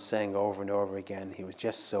kept on saying over and over again, he was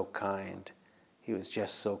just so kind. He was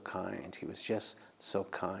just so kind. He was just so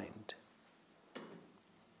kind.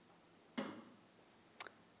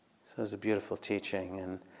 So it was a beautiful teaching.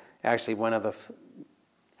 And actually one of the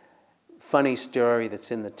funny story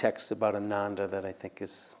that's in the text about Ananda that I think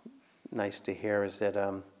is nice to hear is that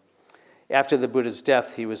after the Buddha's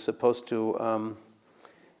death, he was supposed to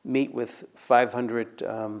meet with 500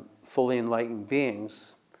 fully enlightened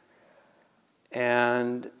beings.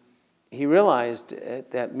 And he realized at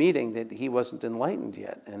that meeting that he wasn't enlightened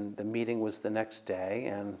yet. And the meeting was the next day.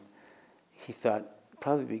 And he thought,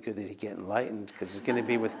 probably be good that he get enlightened because he's going to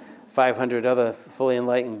be with 500 other fully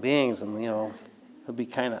enlightened beings. And, it'll be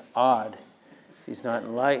kind of odd if he's not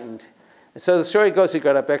enlightened. And so the story goes, he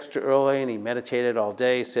got up extra early and he meditated all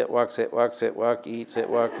day, sit, walk, eat, sit,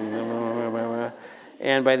 walk.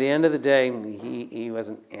 And by the end of the day, he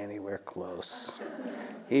wasn't anywhere close.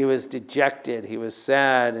 He was dejected, he was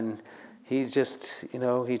sad, and he said,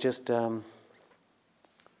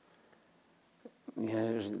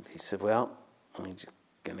 well, I'm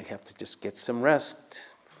going to have to just get some rest.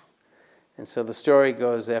 And so the story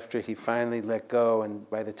goes, after he finally let go, and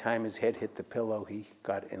by the time his head hit the pillow, he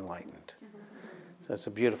got enlightened. So it's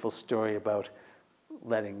a beautiful story about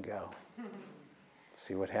letting go.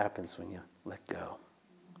 See what happens when you let go.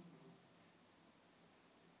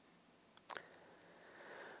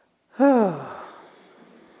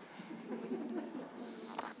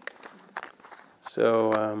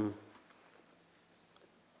 So,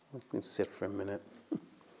 we can sit for a minute.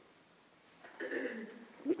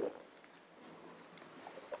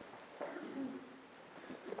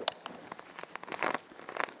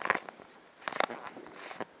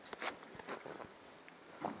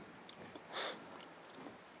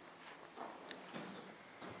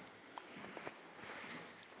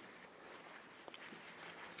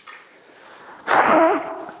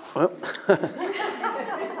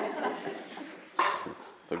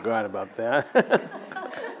 Forgot about that.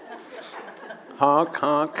 Honk,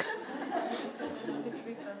 honk.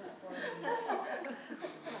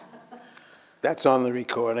 That's on the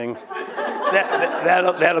recording.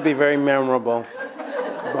 That'll be very memorable.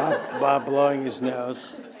 Bob blowing his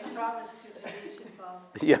nose. I promised to teach it, Bob.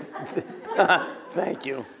 Yeah. Thank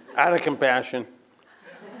you. Out of compassion.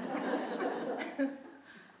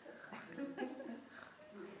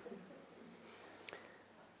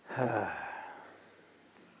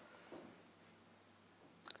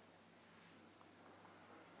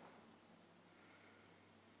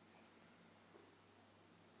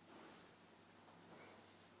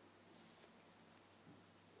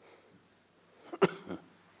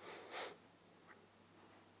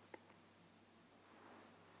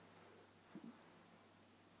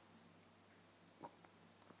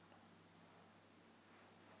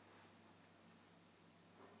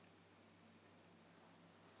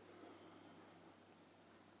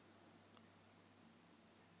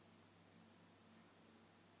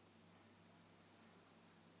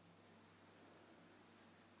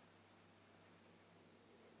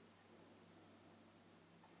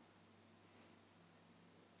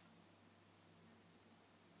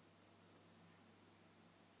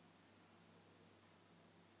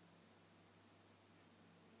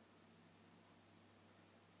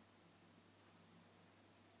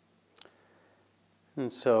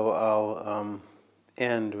 And so I'll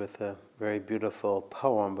end with a very beautiful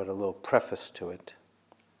poem, but a little preface to it.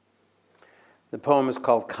 The poem is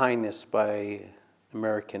called Kindness by an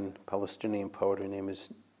American Palestinian poet. Her name is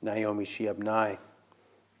Naomi Shihab Nye.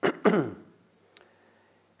 And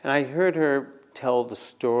I heard her tell the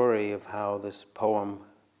story of how this poem,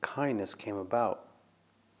 Kindness, came about.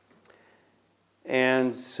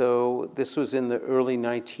 And so this was in the early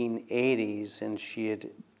 1980s, and she had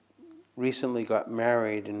recently got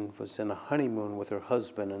married and was in a honeymoon with her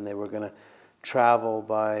husband, and they were going to travel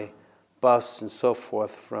by bus and so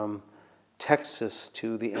forth from Texas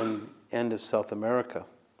to the end of South America.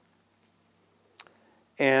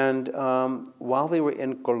 And while they were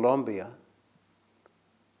in Colombia,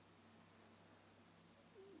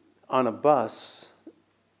 on a bus,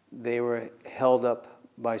 they were held up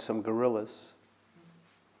by some guerrillas.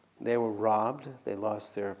 They were robbed. They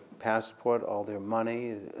lost their passport, all their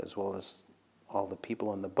money, as well as all the people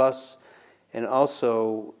on the bus. And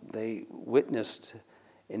also, they witnessed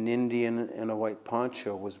an Indian in a white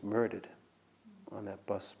poncho was murdered on that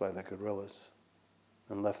bus by the guerrillas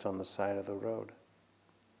and left on the side of the road.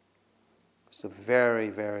 It's a very,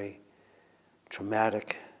 very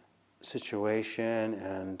traumatic situation,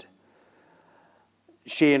 and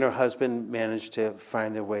she and her husband managed to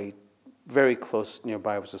find their way very close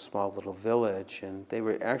nearby was a small little village, and they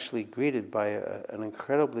were actually greeted by an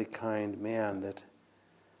incredibly kind man that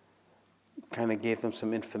kind of gave them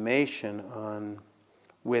some information on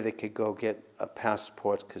where they could go get a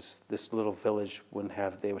passport, because this little village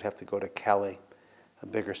they would have to go to Cali, a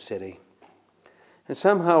bigger city. And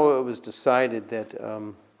somehow it was decided that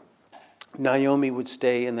Naomi would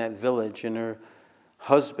stay in that village, and her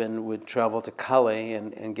husband would travel to Cali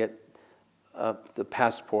and get the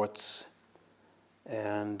passports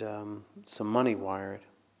and some money wired.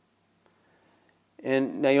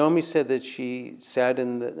 And Naomi said that she sat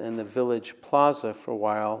in the village plaza for a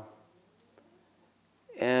while,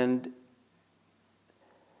 and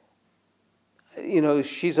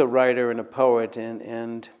she's a writer and a poet,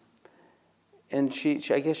 and she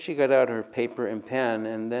I guess she got out her paper and pen,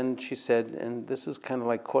 and then she said, and this is kind of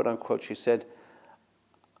like quote unquote, she said,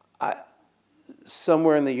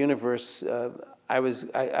 somewhere in the universe, I was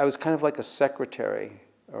kind of like a secretary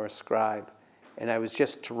or a scribe, and I was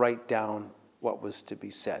just to write down what was to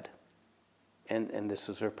be said. And this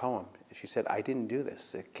is her poem. She said, I didn't do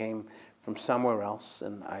this. It came from somewhere else,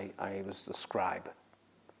 and I was the scribe.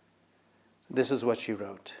 This is what she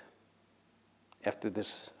wrote after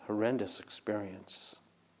this horrendous experience.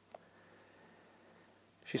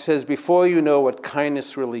 She says, before you know what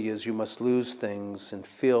kindness really is, you must lose things and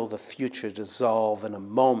feel the future dissolve in a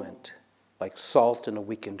moment, like salt in a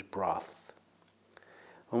weakened broth.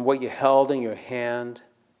 And what you held in your hand,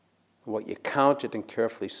 what you counted and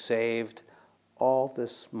carefully saved, all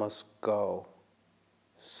this must go.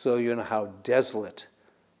 So you know how desolate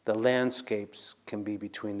the landscapes can be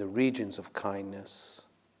between the regions of kindness.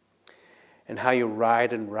 And how you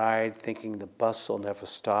ride and ride, thinking the bus will never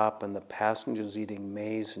stop, and the passengers eating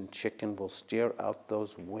maize and chicken will stare out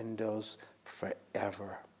those windows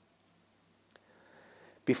forever.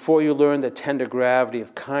 Before you learn the tender gravity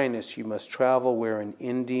of kindness, you must travel where an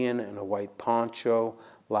Indian in a white poncho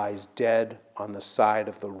lies dead on the side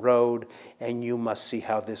of the road, and you must see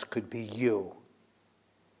how this could be you,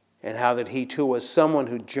 and how that he too was someone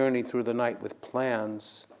who journeyed through the night with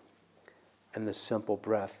plans and the simple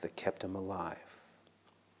breath that kept him alive.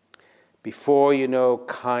 Before you know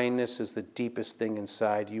kindness is the deepest thing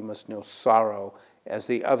inside, you must know sorrow as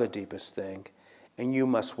the other deepest thing, and you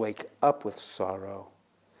must wake up with sorrow,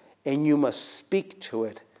 and you must speak to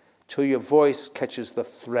it till your voice catches the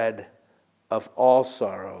thread of all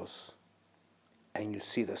sorrows, and you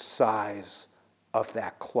see the size of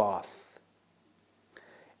that cloth.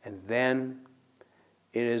 And then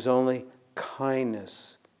it is only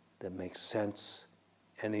kindness that makes sense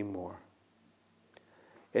anymore.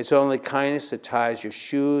 It's only kindness that ties your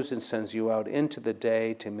shoes and sends you out into the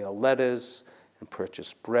day to mail letters and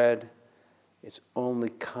purchase bread. It's only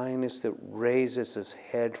kindness that raises its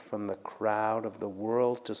head from the crowd of the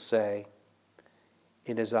world to say,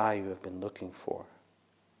 it is I you have been looking for.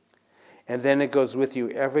 And then it goes with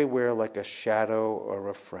you everywhere like a shadow or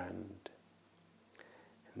a friend.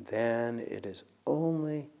 And then it is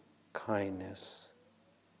only kindness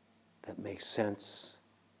that makes sense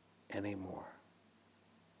anymore.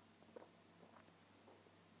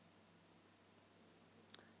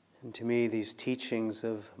 And to me, these teachings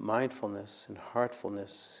of mindfulness and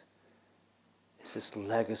heartfulness is this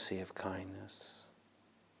legacy of kindness.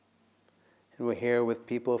 And we're here with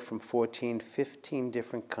people from 14, 15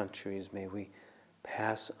 different countries. May we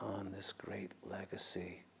pass on this great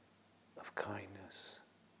legacy of kindness.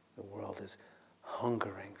 The world is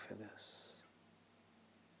hungering for this.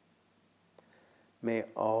 May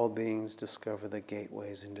all beings discover the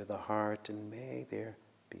gateways into the heart, and may there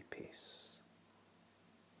be peace.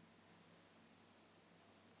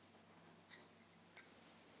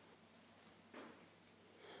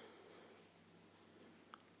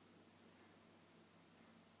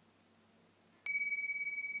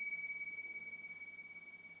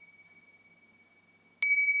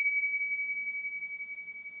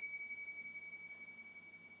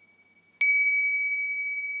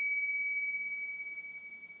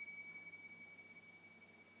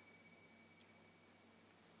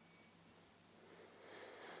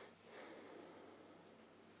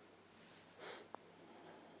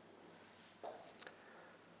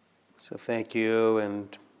 So thank you,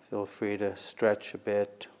 and feel free to stretch a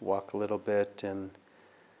bit, walk a little bit, and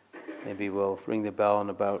maybe we'll ring the bell in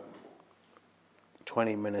about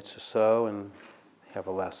 20 minutes or so and have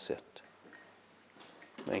a last sit.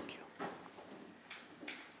 Thank you.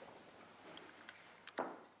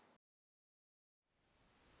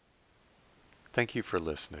 Thank you for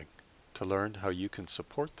listening. To learn how you can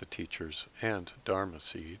support the teachers and Dharma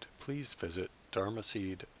Seed, please visit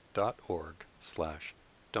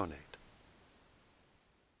dharmaseed.org/donate.